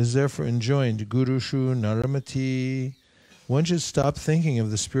 It is therefore enjoined, Gurushu Naramati. One should stop thinking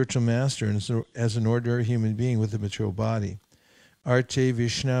of the spiritual master as an ordinary human being with a material body. Arte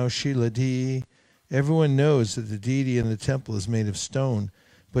Vishnu Shiladi. Everyone knows that the deity in the temple is made of stone,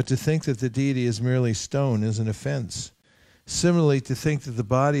 but to think that the deity is merely stone is an offense. Similarly, to think that the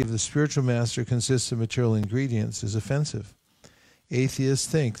body of the spiritual master consists of material ingredients is offensive. Atheists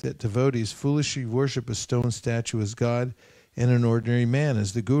think that devotees foolishly worship a stone statue as God and an ordinary man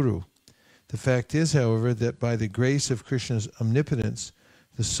as the Guru. The fact is, however, that by the grace of Krishna's omnipotence,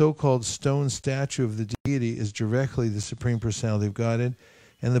 the so-called stone statue of the deity is directly the Supreme Personality of Godhead,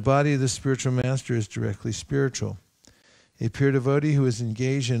 and the body of the spiritual master is directly spiritual. A pure devotee who is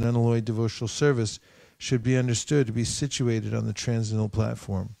engaged in unalloyed devotional service should be understood to be situated on the transcendental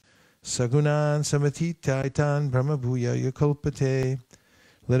platform. Sagunan samatitaitan brahmabhuya yakalpate.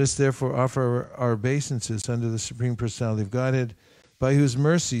 Let us therefore offer our obeisances unto the Supreme Personality of Godhead, by whose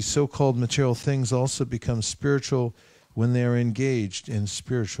mercy so-called material things also become spiritual when they are engaged in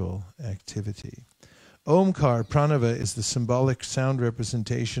spiritual activity. Omkar, pranava, is the symbolic sound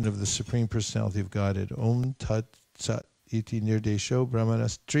representation of the Supreme Personality of Godhead. Om tat sat iti nirdesho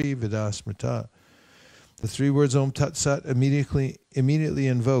brahmanastri vidasmrita. The three words Om Tat Sat immediately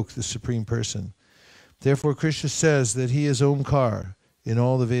invoke the Supreme Person. Therefore, Krishna says that he is Omkar in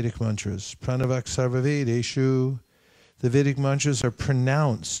all the Vedic mantras. Pranavak sarvavedeshu. The Vedic mantras are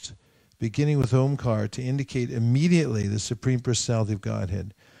pronounced beginning with Omkar to indicate immediately the Supreme Personality of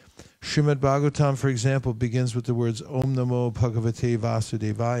Godhead. Srimad Bhagavatam, for example, begins with the words Om Namo Bhagavate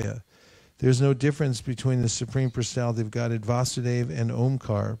Vasudevaya. There is no difference between the Supreme Personality of Godhead Vasudeva and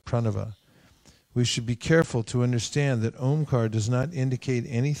Omkar, Pranava. We should be careful to understand that Omkar does not indicate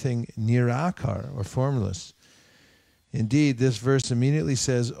anything nirakar or formless. Indeed, this verse immediately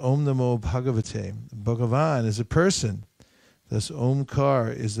says Om Namo Bhagavate. Bhagavan is a person. Thus,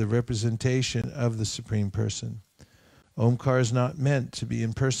 Omkar is the representation of the Supreme Person. Omkar is not meant to be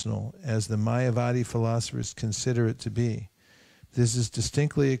impersonal, as the Mayavadi philosophers consider it to be. This is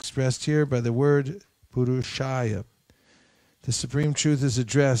distinctly expressed here by the word Purushaya. The Supreme Truth is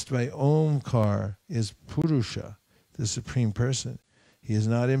addressed by Omkar is Purusha, the Supreme Person. He is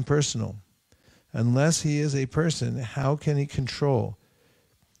not impersonal. Unless he is a person, how can he control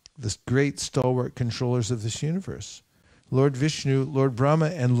the great stalwart controllers of this universe? Lord Vishnu, Lord Brahma,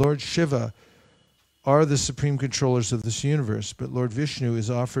 and Lord Shiva are the supreme controllers of this universe, but Lord Vishnu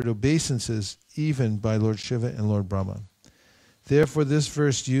is offered obeisances even by Lord Shiva and Lord Brahma. Therefore, this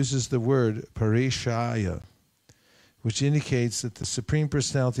verse uses the word Parishaya, which indicates that the Supreme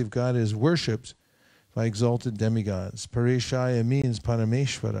Personality of God is worshipped by exalted demigods. Parishaya means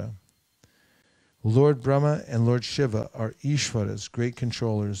Parameshvara. Lord Brahma and Lord Shiva are Ishvaras, great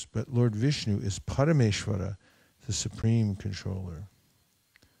controllers, but Lord Vishnu is Parameshvara, the supreme controller.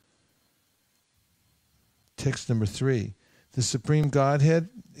 Text number 3. The Supreme Godhead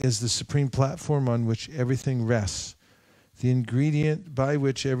is the supreme platform on which everything rests, the ingredient by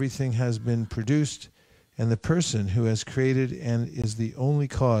which everything has been produced, and the person who has created and is the only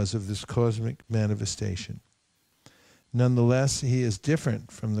cause of this cosmic manifestation. Nonetheless, he is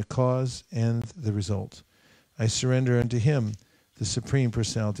different from the cause and the result. I surrender unto him, the Supreme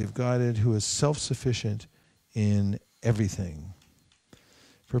Personality of Godhead, who is self-sufficient in everything.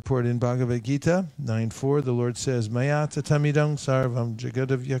 Purport in Bhagavad Gita 9.4, the Lord says, Maya tatamidang sarvam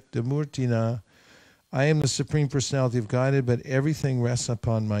jagadavyaktamurtina. I am the Supreme Personality of Godhead, but everything rests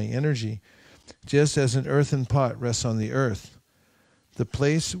upon my energy, just as an earthen pot rests on the earth. The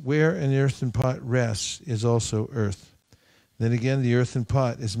place where an earthen pot rests is also earth. Then again, the earthen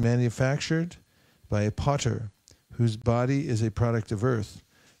pot is manufactured by a potter, whose body is a product of earth.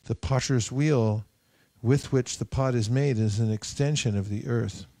 The potter's wheel with which the pot is made is an extension of the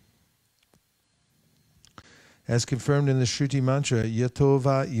earth. As confirmed in the Shruti mantra,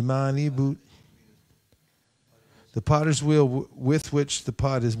 Yatova imani bhut. The potter's wheel with which the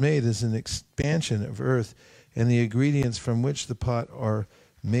pot is made is an expansion of earth, and the ingredients from which the pot are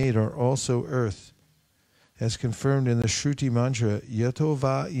made are also earth. As confirmed in the Shruti mantra,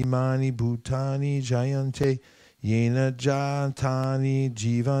 Yatova imani bhutani jayante yena jantani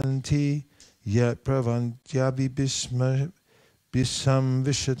jivanti yat pravantyabi bisam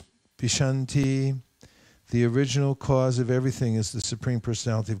vishanti. The original cause of everything is the Supreme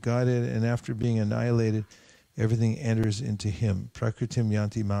Personality of Godhead, and after being annihilated, everything enters into him. Prakritim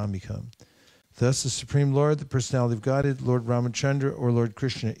yanti mamikam. Thus, the Supreme Lord, the Personality of Godhead, Lord Ramachandra or Lord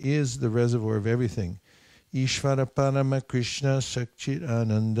Krishna, is the reservoir of everything. Ishvara Parama Krishna Sakchit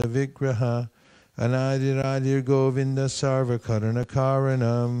Ananda Vigraha Anadiradir Govinda Sarva Karana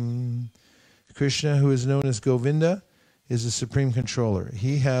Karanam. Krishna, who is known as Govinda, is the supreme controller.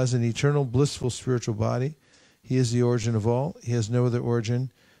 He has an eternal blissful spiritual body. He is the origin of all. He has no other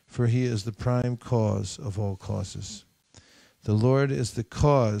origin, for he is the prime cause of all causes. The Lord is the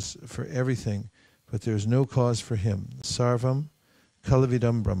cause for everything, but there is no cause for him. Sarvam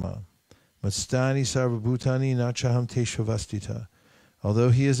Kalavidam Brahma. Mastani Sarvabhutani Nachaham Teshvavastita.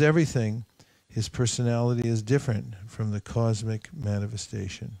 Although he is everything, his personality is different from the cosmic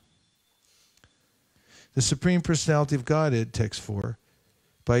manifestation. The Supreme Personality of Godhead, text 4,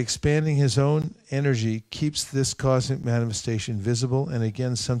 by expanding his own energy, keeps this cosmic manifestation visible and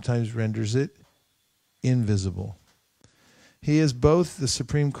again sometimes renders it invisible. He is both the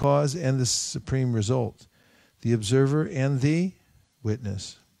supreme cause and the supreme result, the observer and the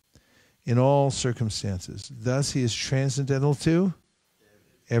witness in all circumstances. Thus, he is transcendental to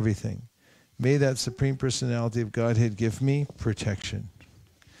everything. May that Supreme Personality of Godhead give me protection.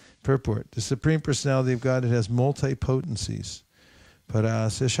 Purport. The Supreme Personality of Godhead has multi-potencies.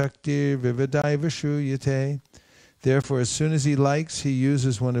 Parasa Shaktir Vividai Vishuyate. Therefore, as soon as he likes, he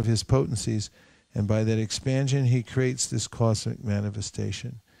uses one of his potencies, and by that expansion, he creates this cosmic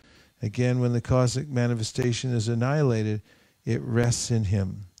manifestation. Again, when the cosmic manifestation is annihilated, it rests in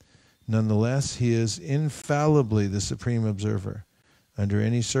him. Nonetheless, he is infallibly the supreme observer. Under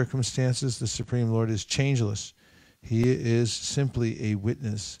any circumstances, the Supreme Lord is changeless. He is simply a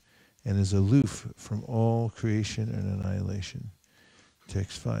witness and is aloof from all creation and annihilation.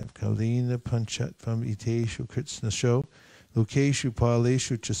 Text 5. Kalina panchatvam iteshu kritsnasho lokeshu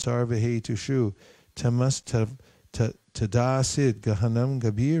paleshu chasarva hetushu tamas tadasid gahanam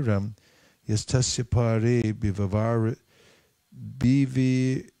gabiram yastasya pare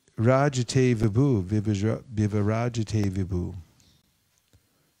bivirajate vibhu bivirajate vibhu.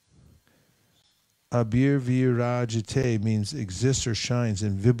 Abir virajate means exists or shines,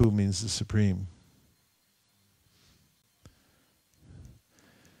 and Vibhu means the supreme.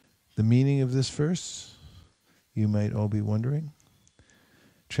 The meaning of this verse, you might all be wondering.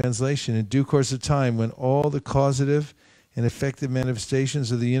 Translation: in due course of time, when all the causative and effective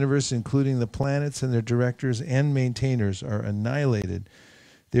manifestations of the universe, including the planets and their directors and maintainers, are annihilated,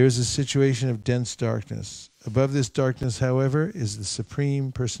 there is a situation of dense darkness. Above this darkness, however, is the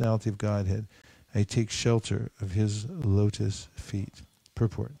Supreme Personality of Godhead. I take shelter of his lotus feet.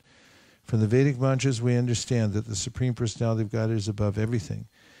 Purport. From the Vedic mantras, we understand that the Supreme Personality of God is above everything.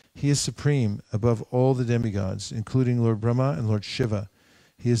 He is supreme above all the demigods, including Lord Brahma and Lord Shiva.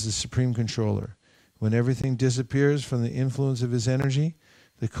 He is the supreme controller. When everything disappears from the influence of his energy,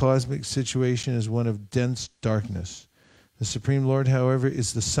 the cosmic situation is one of dense darkness. The Supreme Lord, however,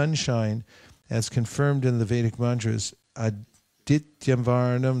 is the sunshine, as confirmed in the Vedic mantras,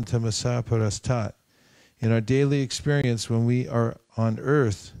 Adityavarnam tamasa parastat. In our daily experience, when we are on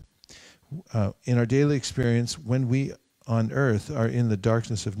earth, when we on earth are in the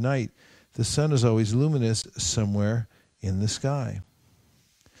darkness of night, the sun is always luminous somewhere in the sky.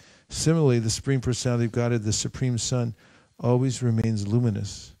 Similarly, the Supreme Personality of Godhead, the Supreme Sun, always remains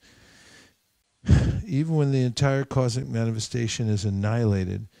luminous. Even when the entire cosmic manifestation is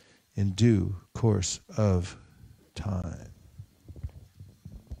annihilated in due course of time.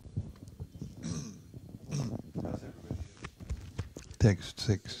 Text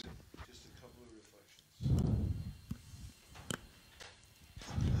 6. Just a couple of reflections.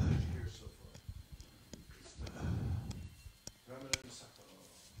 Here so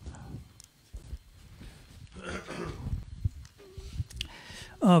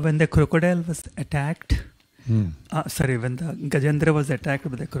far. When the crocodile was attacked, when the Gajendra was attacked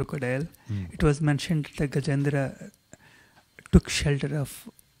by the crocodile, it was mentioned that Gajendra took shelter of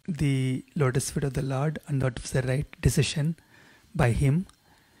the lotus feet of the Lord, and that was the right decision by him.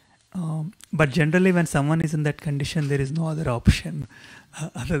 But generally, when someone is in that condition, there is no other option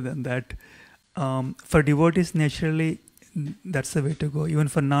other than that. For devotees, naturally, that's the way to go. Even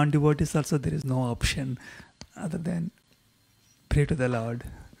for non-devotees also, there is no option other than pray to the Lord.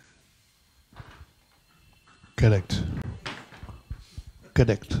 Correct.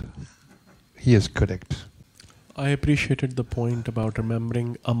 Correct. He is correct. I appreciated the point about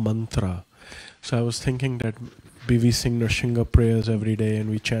remembering a mantra. So I was thinking that we sing Nrsimha prayers every day, and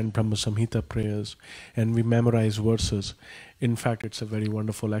we chant Brahma Samhita prayers, and we memorize verses. In fact, it's a very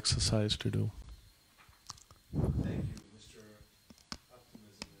wonderful exercise to do. Thank you, Mr.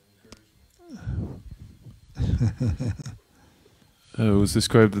 Optimism and Encouragement. It was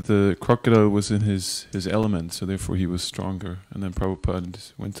described that the crocodile was in his element, so therefore he was stronger. And then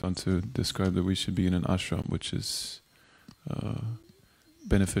Prabhupada went on to describe that we should be in an ashram, which is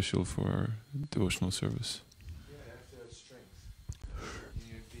beneficial for our devotional service. Yeah, you have to have strength.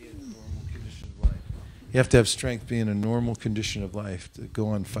 You have to be in a normal condition of life. You have to have strength, be in a normal condition of life to go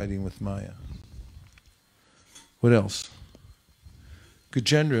on fighting with Maya. What else?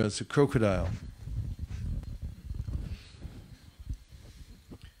 Gajendra is a crocodile.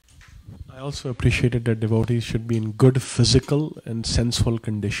 I also appreciated that devotees should be in good physical and sensual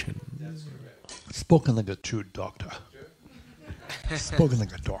condition. That's correct. Spoken like a true doctor. Spoken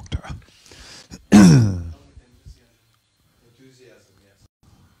like a doctor. Enthusiasm, yes.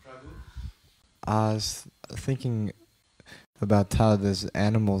 Prabhu? I was thinking about how there's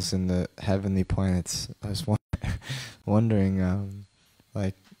animals in the heavenly planets. I was wondering,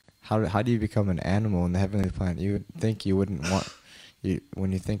 like, how do you become an animal in the heavenly planet? You would think you wouldn't want,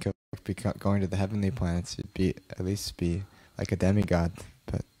 when you think of going to the heavenly planets, you'd at least be like a demigod.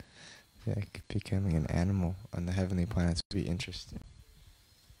 But yeah, becoming an animal on the heavenly planets would be interesting.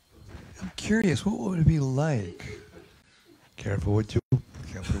 I'm curious, what would it be like? Careful what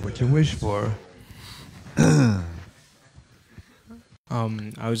you wish for. I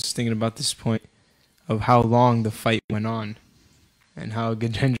was just thinking about this point of how long the fight went on, and how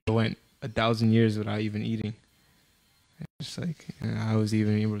Gajendra went 1,000 years without even eating. It's just like, I was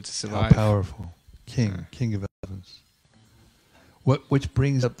even able to survive. How powerful. King of heavens. Which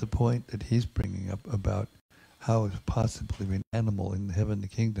brings up the point that he's bringing up about how it's possibly an animal in the heavenly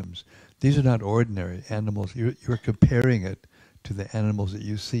kingdoms. These are not ordinary animals. You're comparing it to the animals that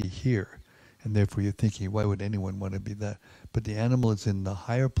you see here. And therefore you're thinking, why would anyone want to be that? But the animals in the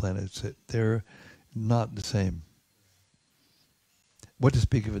higher planets, they're not the same. What to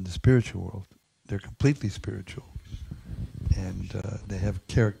speak of in the spiritual world? They're completely spiritual. And they have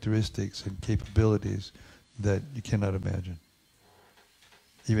characteristics and capabilities that you cannot imagine,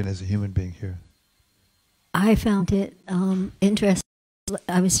 even as a human being here. I found it interesting.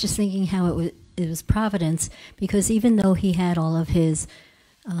 I was just thinking how it was providence, because even though he had all of his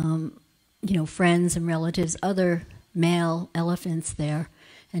friends and relatives, other male elephants there,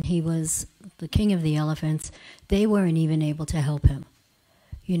 and he was the king of the elephants, they weren't even able to help him.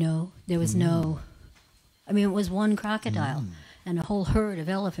 There was no... it was one crocodile and a whole herd of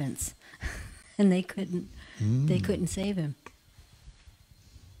elephants, and they couldn't save him.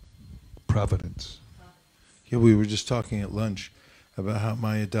 Providence. Yeah, we were just talking at lunch about how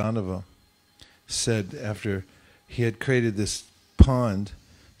Mayadanava said after he had created this pond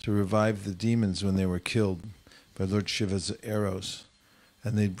to revive the demons when they were killed by Lord Shiva's arrows.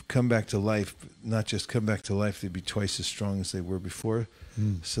 and they'd come back to life. Not just come back to life; they'd be twice as strong as they were before.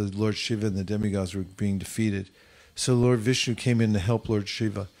 So Lord Shiva and the demigods were being defeated. So Lord Vishnu came in to help Lord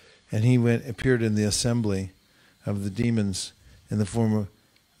Shiva, and he appeared in the assembly of the demons in the form of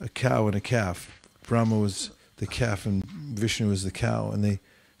a cow and a calf. Brahma was the calf and Vishnu was the cow, and they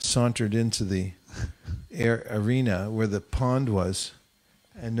sauntered into the arena where the pond was,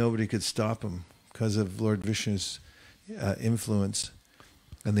 and nobody could stop them because of Lord Vishnu's influence,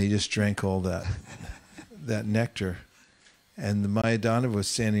 and they just drank all that nectar. And the Mayadana was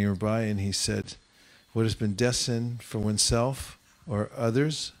standing nearby, and he said, what has been destined for oneself or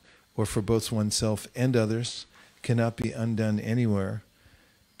others, or for both oneself and others, cannot be undone anywhere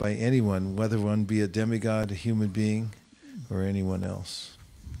by anyone, whether one be a demigod, a human being, or anyone else.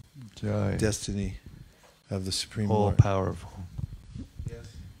 Jai. Destiny of the Supreme All Lord. powerful. Yes.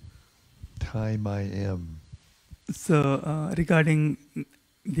 Time I am. So regarding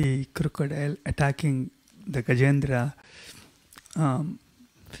the crocodile attacking the Gajendra,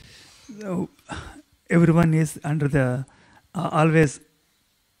 everyone is under the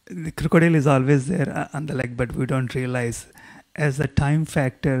the crocodile is always there on the leg, but we don't realize as a time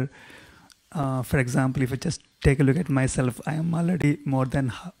factor. For example, if I just take a look at myself, I am already more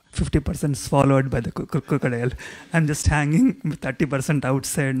than 50% swallowed by the crocodile. I'm just hanging 30%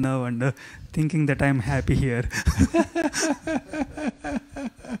 outside now and thinking that I'm happy here.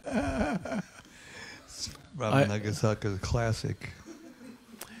 Nagasaka classic.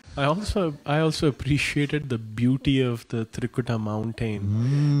 I also appreciated the beauty of the Trikuta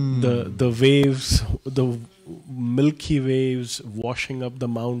mountain. The waves, the milky waves washing up the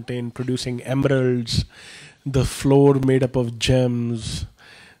mountain, producing emeralds, the floor made up of gems.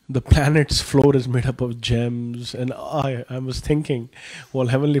 The planet's floor is made up of gems, and I was thinking, well,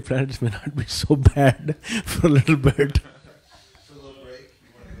 heavenly planets may not be so bad for a little bit.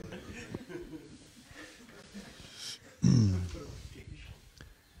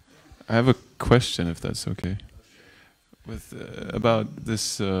 I have a question, if that's okay, with about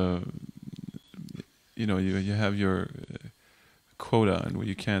this. You have your quota, and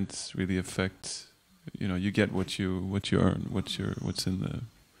you can't really affect. You get what you earn. What's in the.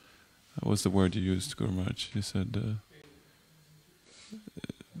 What's the word you used, Guru Maharaj? You said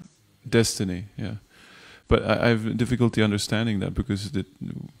destiny. Yeah, but I have difficulty understanding that because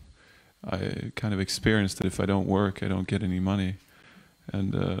I kind of experienced that if I don't work, I don't get any money.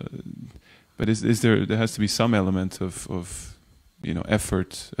 And but is there has to be some element of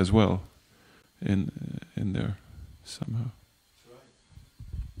effort as well in there somehow. That's right.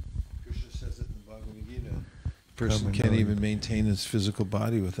 Krishna says it in the Bhagavad Gita. A person can't even maintain his physical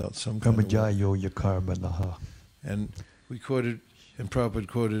body without some kind of work. And we quoted, and Prabhupada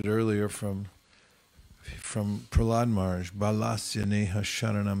quoted earlier from Prahlad Maharaj, Balasya neha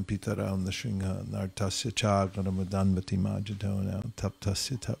sharanam pitaram nashingha nartasya chagnaramadhanvati majatona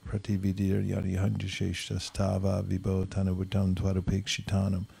taptasya tap pratividir yarihanjasheshastava vibho tanavutam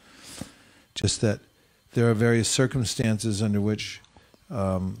tvarupekshitanam. Just that there are various circumstances under which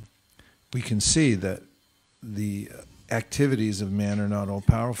we can see that the activities of man are not all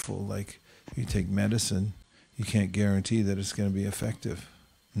powerful. Like you take medicine, you can't guarantee that it's going to be effective.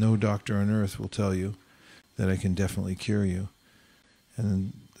 No doctor on earth will tell you that I can definitely cure you.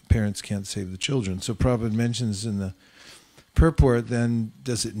 And the parents can't save the children. So Prabhupada mentions in the purport, then,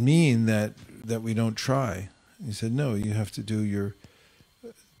 does it mean that we don't try? He said, no, you have to do your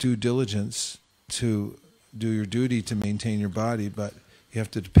due diligence to do your duty to maintain your body, but you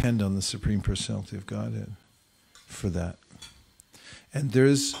have to depend on the Supreme Personality of Godhead for that. And there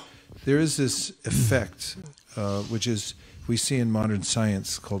is this effect, which is we see in modern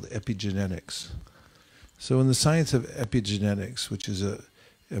science called epigenetics. So in the science of epigenetics, which is a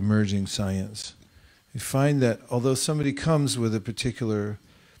emerging science, we find that although somebody comes with a particular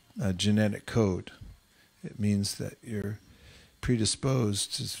genetic code, it means that you're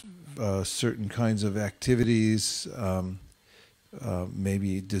predisposed to certain kinds of activities,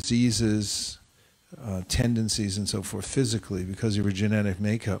 maybe diseases, tendencies and so forth physically because of your genetic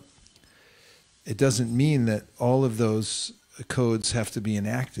makeup. It doesn't mean that all of those codes have to be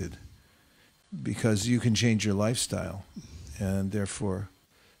enacted, because you can change your lifestyle and therefore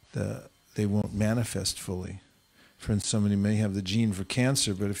they won't manifest fully. For instance, somebody may have the gene for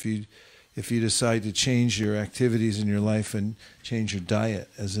cancer, but if you decide to change your activities in your life and change your diet,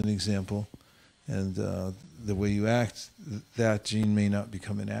 as an example, and the way you act, that gene may not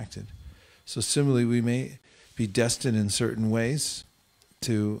become enacted. So similarly, we may be destined in certain ways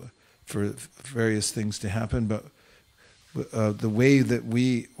for various things to happen, but the way that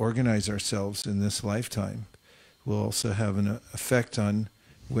we organize ourselves in this lifetime will also have an effect on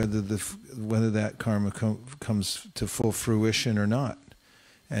whether that karma comes to full fruition or not.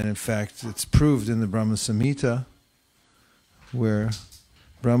 And in fact, it's proved in the Brahma Samhita, where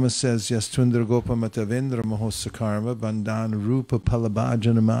Brahma says, Yastvindra Gopamatavendra Mahosa Karma Bandhan Rupa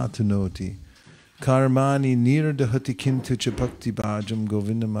Palabhajanamatanoti Karmani Nirdahati Kintu Chapakti Bhajam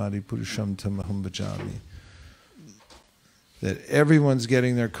Govindamari Purusham Tamaham Bhajami. That everyone's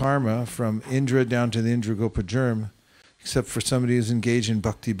getting their karma from Indra down to the Indra Gopa germ, except for somebody who's engaged in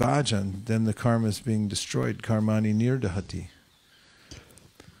Bhakti Bhajan, then the karma is being destroyed. Karmani Nirdahati.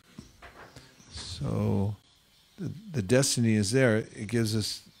 So the destiny is there. It gives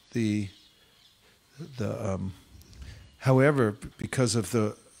us however, because of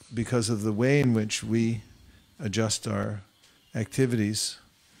the way in which we adjust our activities,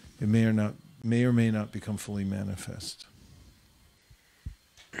 it may or may not become fully manifest.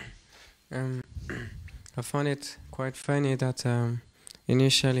 I found it quite funny that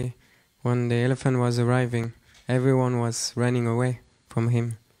initially, when the elephant was arriving, everyone was running away from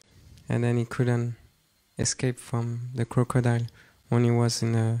him, and then he couldn't escape from the crocodile when he was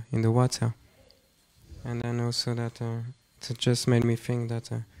in the water. And then also that it just made me think that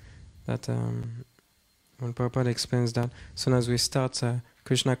when Prabhupada explains that, as soon as we start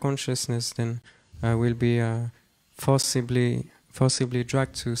Krishna consciousness, then we'll be forcibly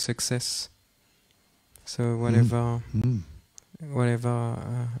dragged to success. So whatever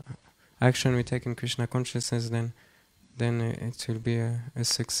action we take in Krishna consciousness, then it will be a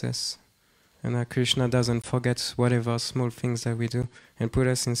success. And Krishna doesn't forget whatever small things that we do and put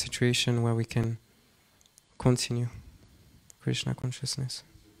us in a situation where we can continue Krishna consciousness.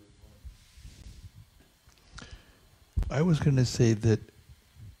 I was going to say that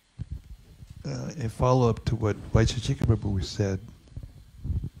a follow-up to what Vaisheshika Prabhu said,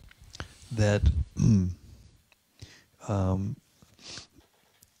 that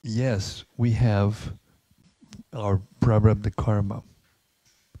yes, we have our prarabdha karma.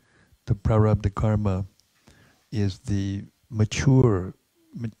 The prarabdha karma is the mature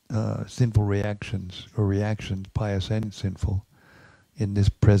sinful reactions, or reactions, pious and sinful, in this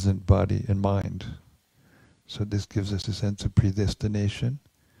present body and mind. So this gives us a sense of predestination,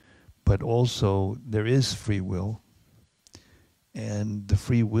 but also there is free will, and the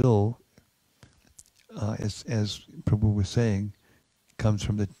free will, as Prabhu was saying, comes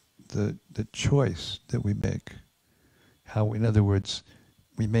from the choice that we make. How, in other words,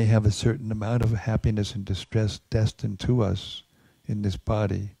 we may have a certain amount of happiness and distress destined to us in this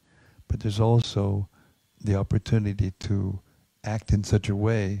body, but there's also the opportunity to act in such a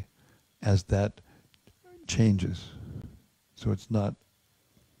way as that changes. So it's not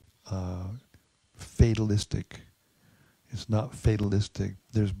fatalistic. It's not fatalistic.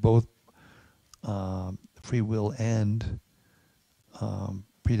 There's both free will and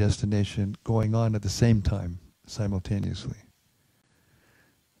predestination going on at the same time, simultaneously.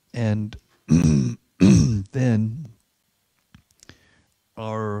 And then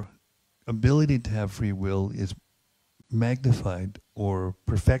our ability to have free will is magnified or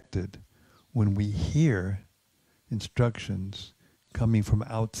perfected when we hear instructions coming from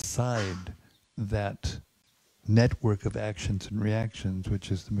outside that network of actions and reactions,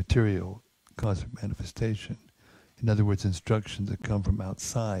 which is the material cosmic manifestation. In other words, instructions that come from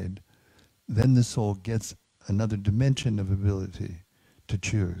outside. Then the soul gets another dimension of ability to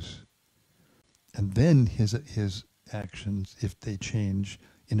choose. And then his actions, if they change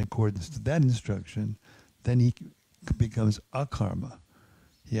in accordance to that instruction, then he becomes akarma.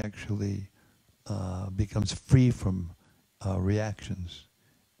 He actually becomes free from reactions,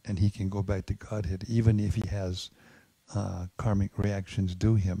 and he can go back to Godhead, even if he has karmic reactions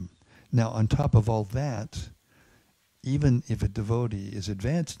due him. Now, on top of all that, even if a devotee is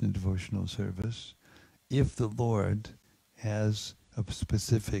advanced in devotional service, if the Lord has a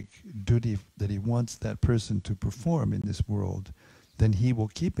specific duty that he wants that person to perform in this world, then he will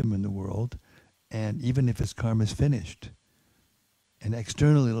keep him in the world, and even if his karma is finished. And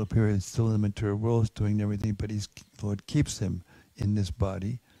externally it'll appear he's still in the material world, doing everything, but the Lord keeps him in this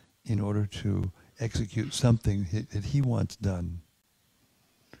body in order to execute something that he wants done.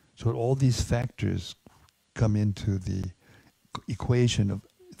 So all these factors come into the equation of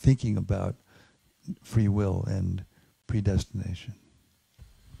thinking about free will and predestination.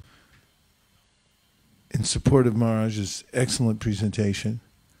 In support of Maharaj's excellent presentation,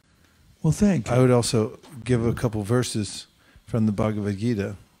 well, thank you. I would also give a couple verses from the Bhagavad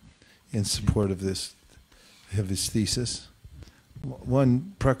Gita in support of his thesis.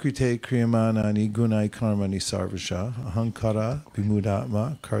 One, prakrite kriyamanani gunai karmani sarvasha ahankara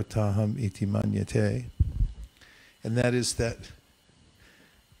vimudatma kartaham iti manyate. and that is that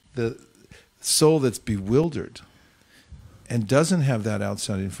the soul that's bewildered and doesn't have that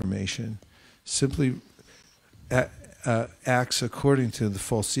outside information simply acts according to the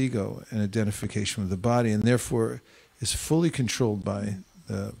false ego and identification with the body, and therefore is fully controlled by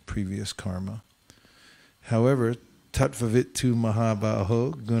the previous karma. However, tattvavit tu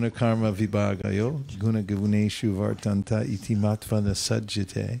mahabaho guna karma vibhagayo guna guneshu vartanta iti matvana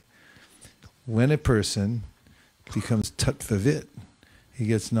sajjate. When a person becomes tattvavit, he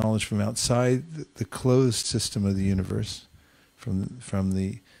gets knowledge from outside the closed system of the universe, from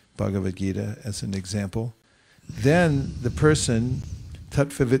the Bhagavad Gita as an example. Then the person,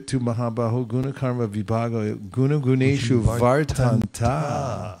 tattvavit tu mahabaho guna karma vibhagayo guna guneshu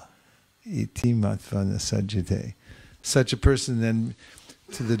vartanta iti matvana sajjate. Such a person then,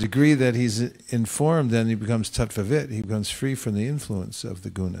 to the degree that he's informed, then he becomes tattvavit. He becomes free from the influence of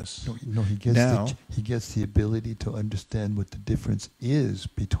the gunas. No, he gets the ability to understand what the difference is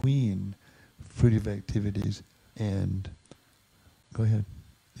between fruitive activities and... Go ahead.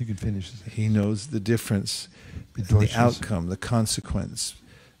 You can finish. He knows the difference, the outcome, the consequence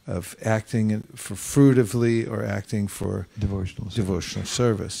of acting for fruitively or acting for devotional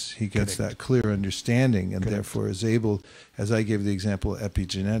service. He gets that clear understanding, and therefore is able, as I gave the example of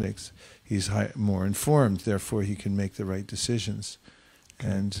epigenetics, he's more informed, therefore he can make the right decisions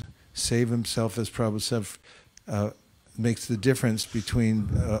and save himself, as Prabhupada said, makes the difference between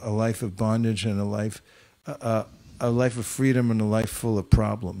a life of bondage and a life of freedom and a life full of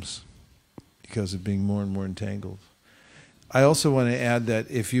problems because of being more and more entangled. I also want to add that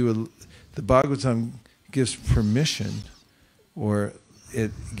the Bhagavatam gives permission, or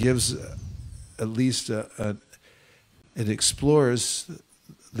it gives at least it explores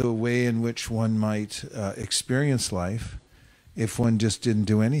the way in which one might experience life if one just didn't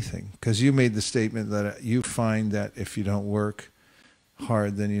do anything. Because you made the statement that you find that if you don't work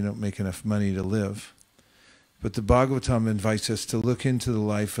hard, then you don't make enough money to live. But the Bhagavatam invites us to look into the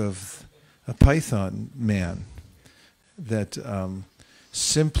life of a Python man that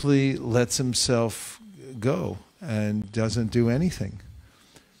simply lets himself go and doesn't do anything.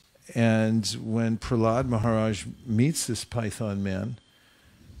 And when Prahlad Maharaj meets this Python man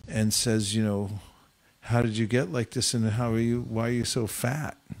and says, how did you get like this, and why are you so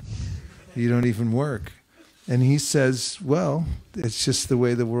fat? You don't even work. And he says, well, it's just the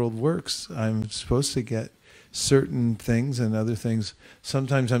way the world works. I'm supposed to get certain things and other things.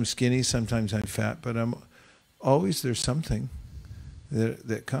 Sometimes I'm skinny, sometimes I'm fat, but there's something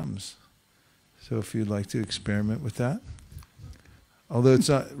that comes. So if you'd like to experiment with that, although it's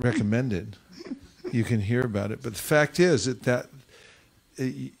not recommended, you can hear about it. But the fact is that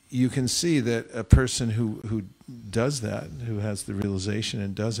you can see that a person who does that, who has the realization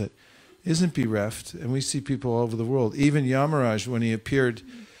and does it, isn't bereft. And we see people all over the world. Even Yamaraj, when he appeared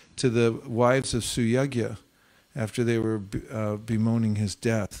to the wives of Suyagya, after they were bemoaning his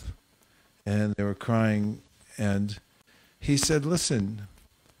death, and they were crying, and he said, listen,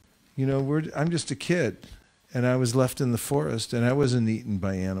 I'm just a kid, and I was left in the forest, and I wasn't eaten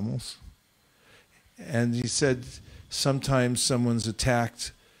by animals. And he said, sometimes someone's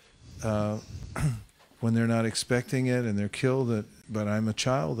attacked when they're not expecting it, and they're killed, but I'm a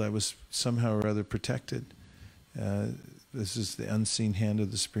child. I was somehow or other protected. This is the unseen hand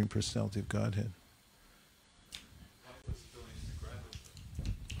of the Supreme Personality of Godhead.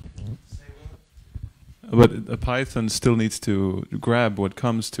 But a python still needs to grab what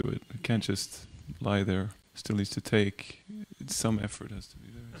comes to it. It can't just lie there. It still needs to take. Some effort has to be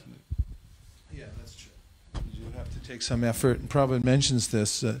there, isn't it? Yeah, that's true. You have to take some effort. And Prabhupada mentions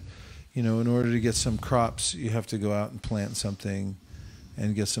this, in order to get some crops, you have to go out and plant something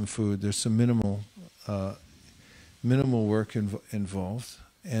and get some food. There's some minimal work involved.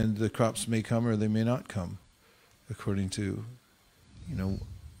 And the crops may come or they may not come, according to,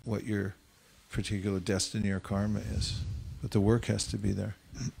 what your particular destiny or karma is, but the work has to be there.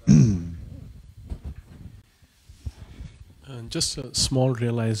 Just a small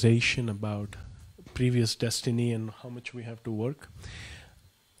realization about previous destiny and how much we have to work.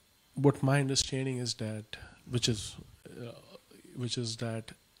 What my understanding is that, which is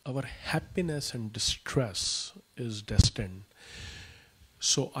that our happiness and distress is destined.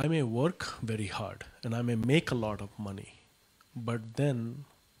 So I may work very hard and I may make a lot of money, but then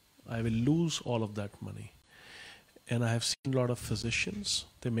I will lose all of that money. And I have seen a lot of physicians,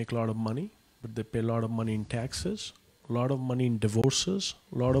 they make a lot of money, but they pay a lot of money in taxes, a lot of money in divorces,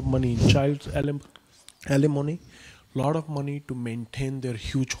 a lot of money in child alimony, a lot of money to maintain their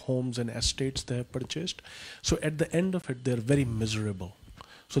huge homes and estates they have purchased. So at the end of it, they're very miserable.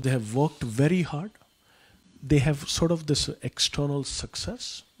 So they have worked very hard, they have sort of this external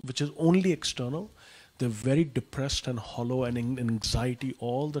success, which is only external. They're very depressed and hollow and in anxiety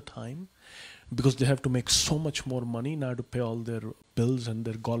all the time because they have to make so much more money now to pay all their bills and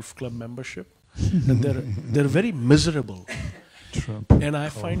their golf club membership. And they're very miserable. Trump. And I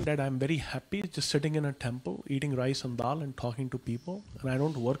find that I'm very happy just sitting in a temple, eating rice and dal and talking to people. And I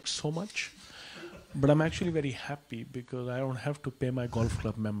don't work so much. But I'm actually very happy because I don't have to pay my golf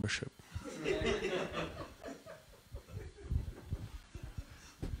club membership.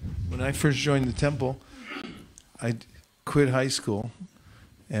 When I first joined the temple, I quit high school,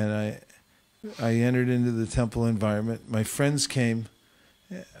 and I entered into the temple environment. My friends came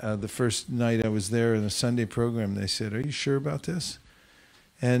the first night I was there in a Sunday program. They said, "Are you sure about this?"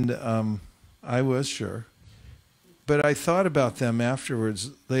 And I was sure. But I thought about them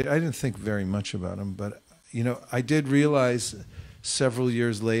afterwards. I didn't think very much about them, but I did realize several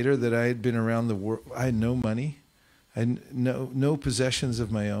years later that I had been around the world. I had no money. I had no possessions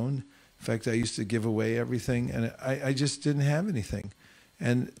of my own. In fact, I used to give away everything, and I just didn't have anything.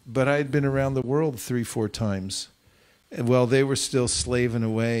 But I had been around the world 3-4 times. And while they were still slaving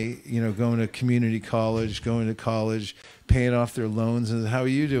away, going to community college, going to college, paying off their loans, and how are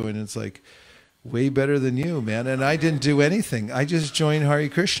you doing? It's like, way better than you, man. And I didn't do anything. I just joined Hare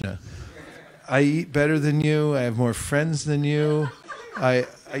Krishna. I eat better than you. I have more friends than you.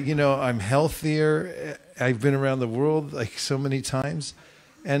 I'm healthier. I've been around the world like so many times.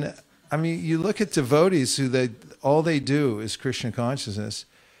 And I mean, you look at devotees who all they do is Krishna consciousness.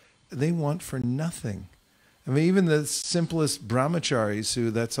 They want for nothing. I mean, even the simplest brahmacharis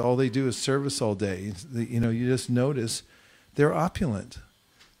who that's all they do is service all day. You just notice they're opulent.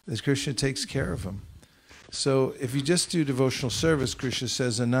 As Krishna takes care of them. So if you just do devotional service, Krishna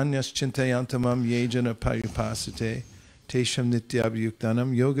says, Ananyas chintayantamam yejana paripasate tesham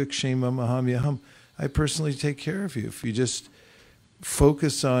nityabhyuktanam yogakshemam aham yaham. I personally take care of you. If you just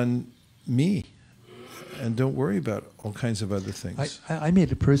focus on me and don't worry about all kinds of other things. I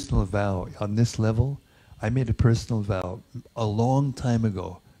made a personal vow on this level. I made a personal vow a long time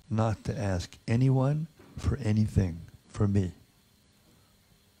ago not to ask anyone for anything for me.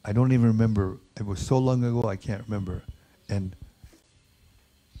 I don't even remember. It was so long ago, I can't remember. And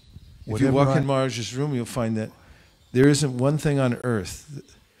if you walk in Maharaj's room, you'll find that there isn't one thing on earth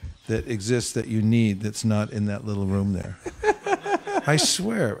that exists that you need that's not in that little room there. I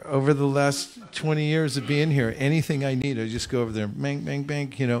swear, over the last 20 years of being here, anything I need, I just go over there, bang, bang,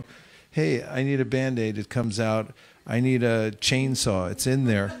 bang, hey, I need a Band-Aid, it comes out. I need a chainsaw, it's in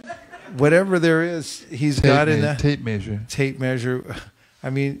there. Whatever there is, he's got in that. Tape measure. Tape measure. I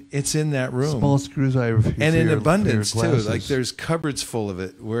mean, it's in that room. Small screwdriver. And in abundance, too. Like, there's cupboards full of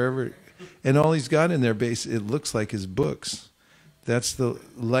it, wherever. And all he's got in there, it looks like his books. That's the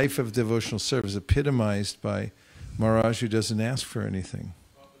life of devotional service, epitomized by Maharaj, who doesn't ask for anything.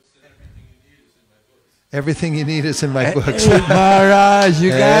 Everything you need is in my books. Hey, Maharaj, you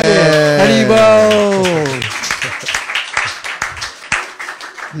got it. Haribol.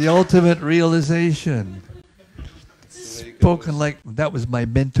 The ultimate realization. Spoken like, that was my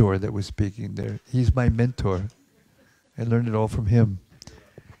mentor that was speaking there. He's my mentor. I learned it all from him.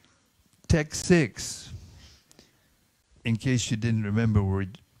 Text 6. In case you didn't remember where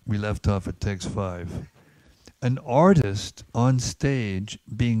we left off at text 5. An artist on stage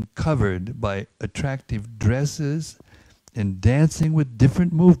being covered by attractive dresses and dancing with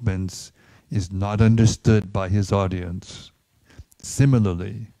different movements is not understood by his audience.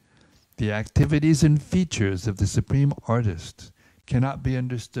 Similarly, the activities and features of the supreme artist cannot be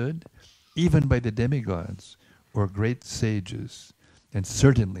understood even by the demigods or great sages, and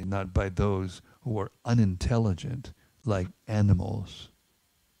certainly not by those who are unintelligent like animals.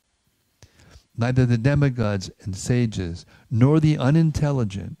 Neither the demigods and sages nor the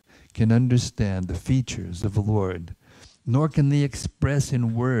unintelligent can understand the features of the Lord, nor can they express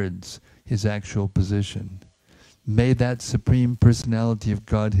in words his actual position. May that Supreme Personality of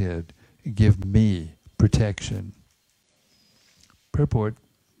Godhead give me protection. Purport.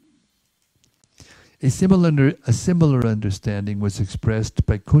 A similar understanding was expressed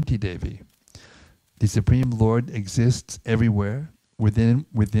by Kunti Devi. The Supreme Lord exists everywhere,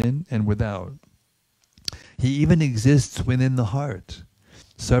 within and without. He even exists within the heart.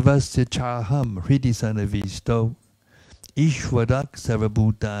 Sarvasya chaham hridisanavisto ishwarak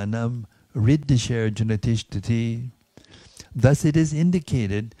sarvabhutanam riddhisher janatishtati. Thus it is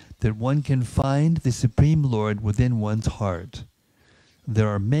indicated that one can find the Supreme Lord within one's heart. There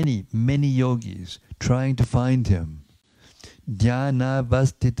are many, many yogis trying to find him. Dhyana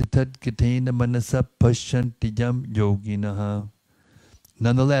vastitatatgatena manasa pashyantiyam yoginaha.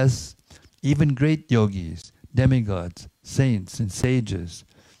 Nonetheless, Even great yogis, demigods, saints, and sages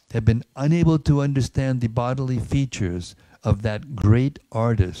have been unable to understand the bodily features of that great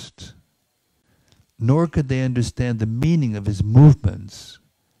artist, nor could they understand the meaning of his movements.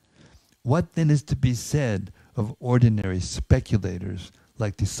 What then is to be said of ordinary speculators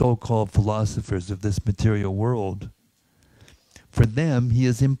like the so-called philosophers of this material world? For them, he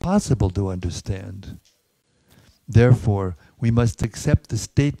is impossible to understand. Therefore, we must accept the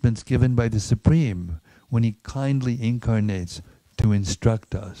statements given by the Supreme when he kindly incarnates to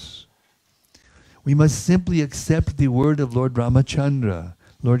instruct us. We must simply accept the word of Lord Ramachandra,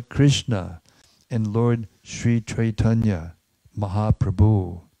 Lord Krishna, and Lord Sri Chaitanya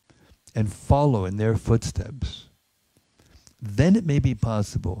Mahaprabhu, and follow in their footsteps. Then it may be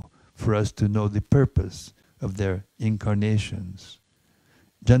possible for us to know the purpose of their incarnations.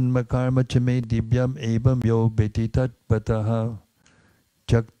 Janma karma chame divyam evam yo betitat pataha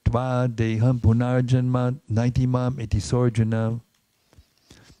chaktva deham punarjanma naitimam iti sorjana.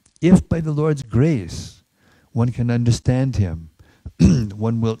 If by the Lord's grace one can understand him,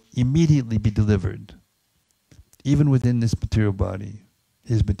 one will immediately be delivered, even within this material body,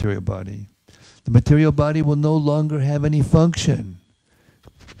 his material body. The material body will no longer have any function.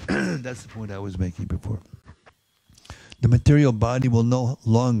 That's the point I was making before. The material body will no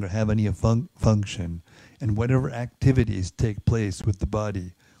longer have any function, and whatever activities take place with the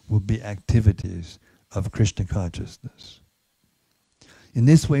body will be activities of Krishna consciousness. In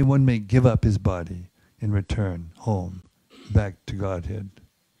this way, one may give up his body and return home, back to Godhead.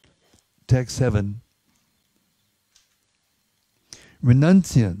 Text 7.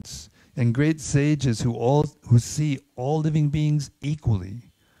 Renunciants and great sages who see all living beings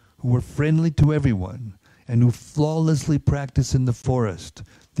equally, who are friendly to everyone, and who flawlessly practice in the forest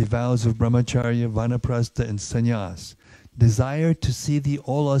the vows of brahmacharya, vanaprastha, and sannyas, desire to see the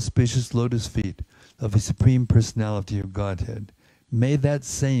all-auspicious lotus feet of the Supreme Personality of Godhead. May that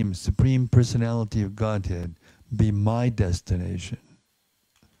same Supreme Personality of Godhead be my destination.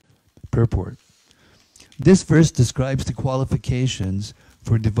 Purport. This verse describes the qualifications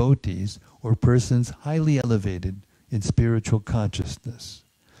for devotees or persons highly elevated in spiritual consciousness.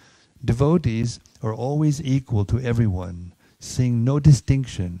 Devotees are always equal to everyone, seeing no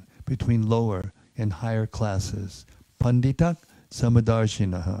distinction between lower and higher classes. Panditak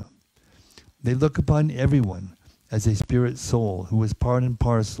samadarshinaha. They look upon everyone as a spirit soul who is part and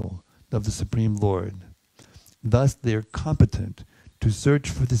parcel of the Supreme Lord. Thus they are competent to search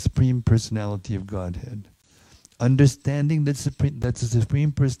for the Supreme Personality of Godhead. Understanding that the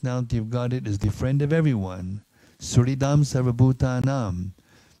Supreme Personality of Godhead is the friend of everyone, Suridam Sarvabhutanam,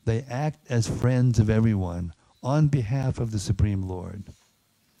 they act as friends of everyone on behalf of the Supreme Lord.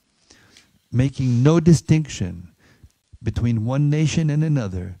 Making no distinction between one nation and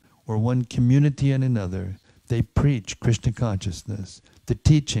another, or one community and another, they preach Krishna consciousness, the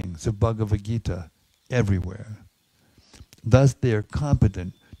teachings of Bhagavad Gita, everywhere. Thus they are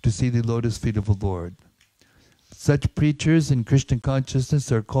competent to see the lotus feet of the Lord. Such preachers in Krishna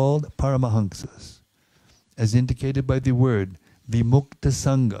consciousness are called Paramahamsas, as indicated by the word Vimukta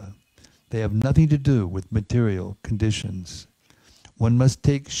Sangha. They have nothing to do with material conditions. One must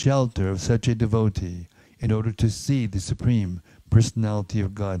take shelter of such a devotee in order to see the Supreme Personality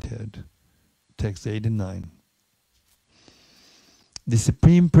of Godhead. Text 8 and 9. The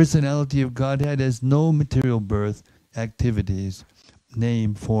Supreme Personality of Godhead has no material birth, activities,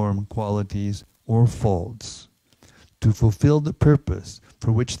 name, form, qualities, or faults. To fulfill the purpose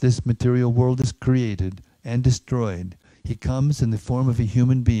for which this material world is created and destroyed, he comes in the form of a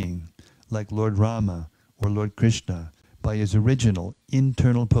human being, like Lord Rama or Lord Krishna, by his original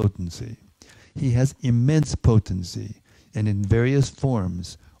internal potency. He has immense potency, and in various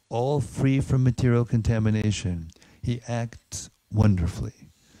forms, all free from material contamination, he acts wonderfully.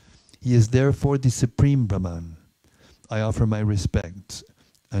 He is therefore the Supreme Brahman. I offer my respects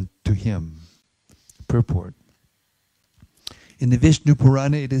to him. Purport. In the Vishnu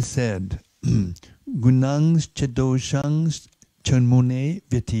Purana it is said, Gunangs chadoshangs chanmune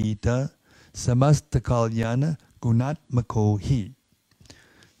vyatita samasta kalyana gunatmako hi.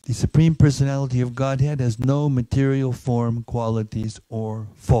 The Supreme Personality of Godhead has no material form, qualities, or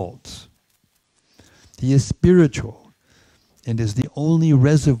faults. He is spiritual and is the only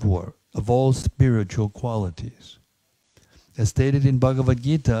reservoir of all spiritual qualities. As stated in Bhagavad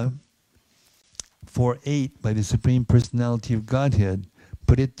Gita 4:8 by the Supreme Personality of Godhead,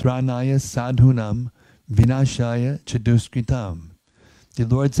 Paritranaya sadhunam vinashaya chaduskritam. The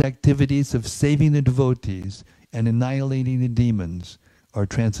Lord's activities of saving the devotees and annihilating the demons are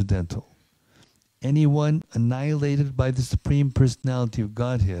transcendental. Anyone annihilated by the Supreme Personality of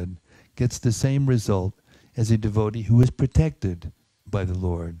Godhead gets the same result as a devotee who is protected by the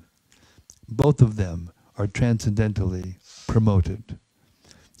Lord. Both of them are transcendentally promoted.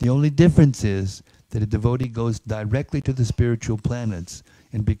 The only difference is that a devotee goes directly to the spiritual planets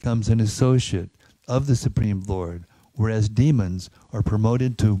and becomes an associate of the Supreme Lord, whereas demons are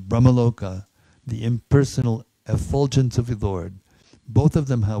promoted to Brahmaloka, the impersonal effulgence of the Lord. Both of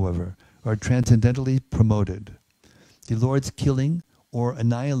them, however, are transcendentally promoted. The Lord's killing or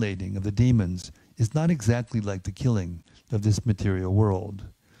annihilating of the demons is not exactly like the killing of this material world.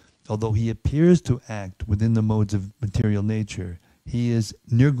 Although he appears to act within the modes of material nature, he is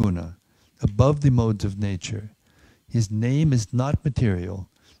nirguna, above the modes of nature. His name is not material.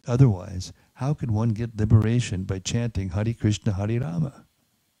 Otherwise, how could one get liberation by chanting Hare Krishna, Hare Rama?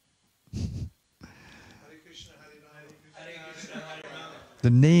 The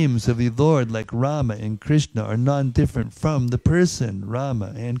names of the Lord, like Rama and Krishna, are non-different from the person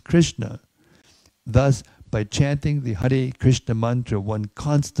Rama and Krishna. Thus, by chanting the Hare Krishna mantra, one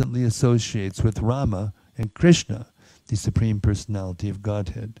constantly associates with Rama and Krishna, the Supreme Personality of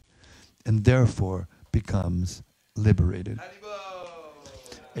Godhead, and therefore becomes liberated.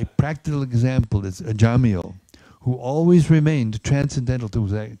 A practical example is Ajamil, who always remained transcendental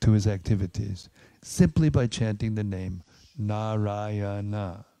to his activities, simply by chanting the name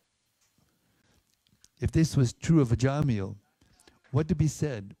Narayana. If this was true of Ajamil, what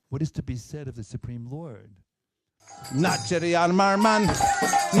is to be said of the Supreme Lord? Nachari Armarman,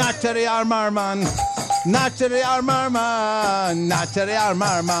 Nachari Armarman, Nachari Armarman, Nachari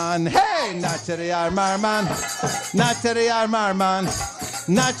Armarman, hey, Nachari Armarman, Nachari Armarman,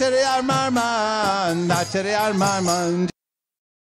 Nachari Armarman, Nachari Armarman,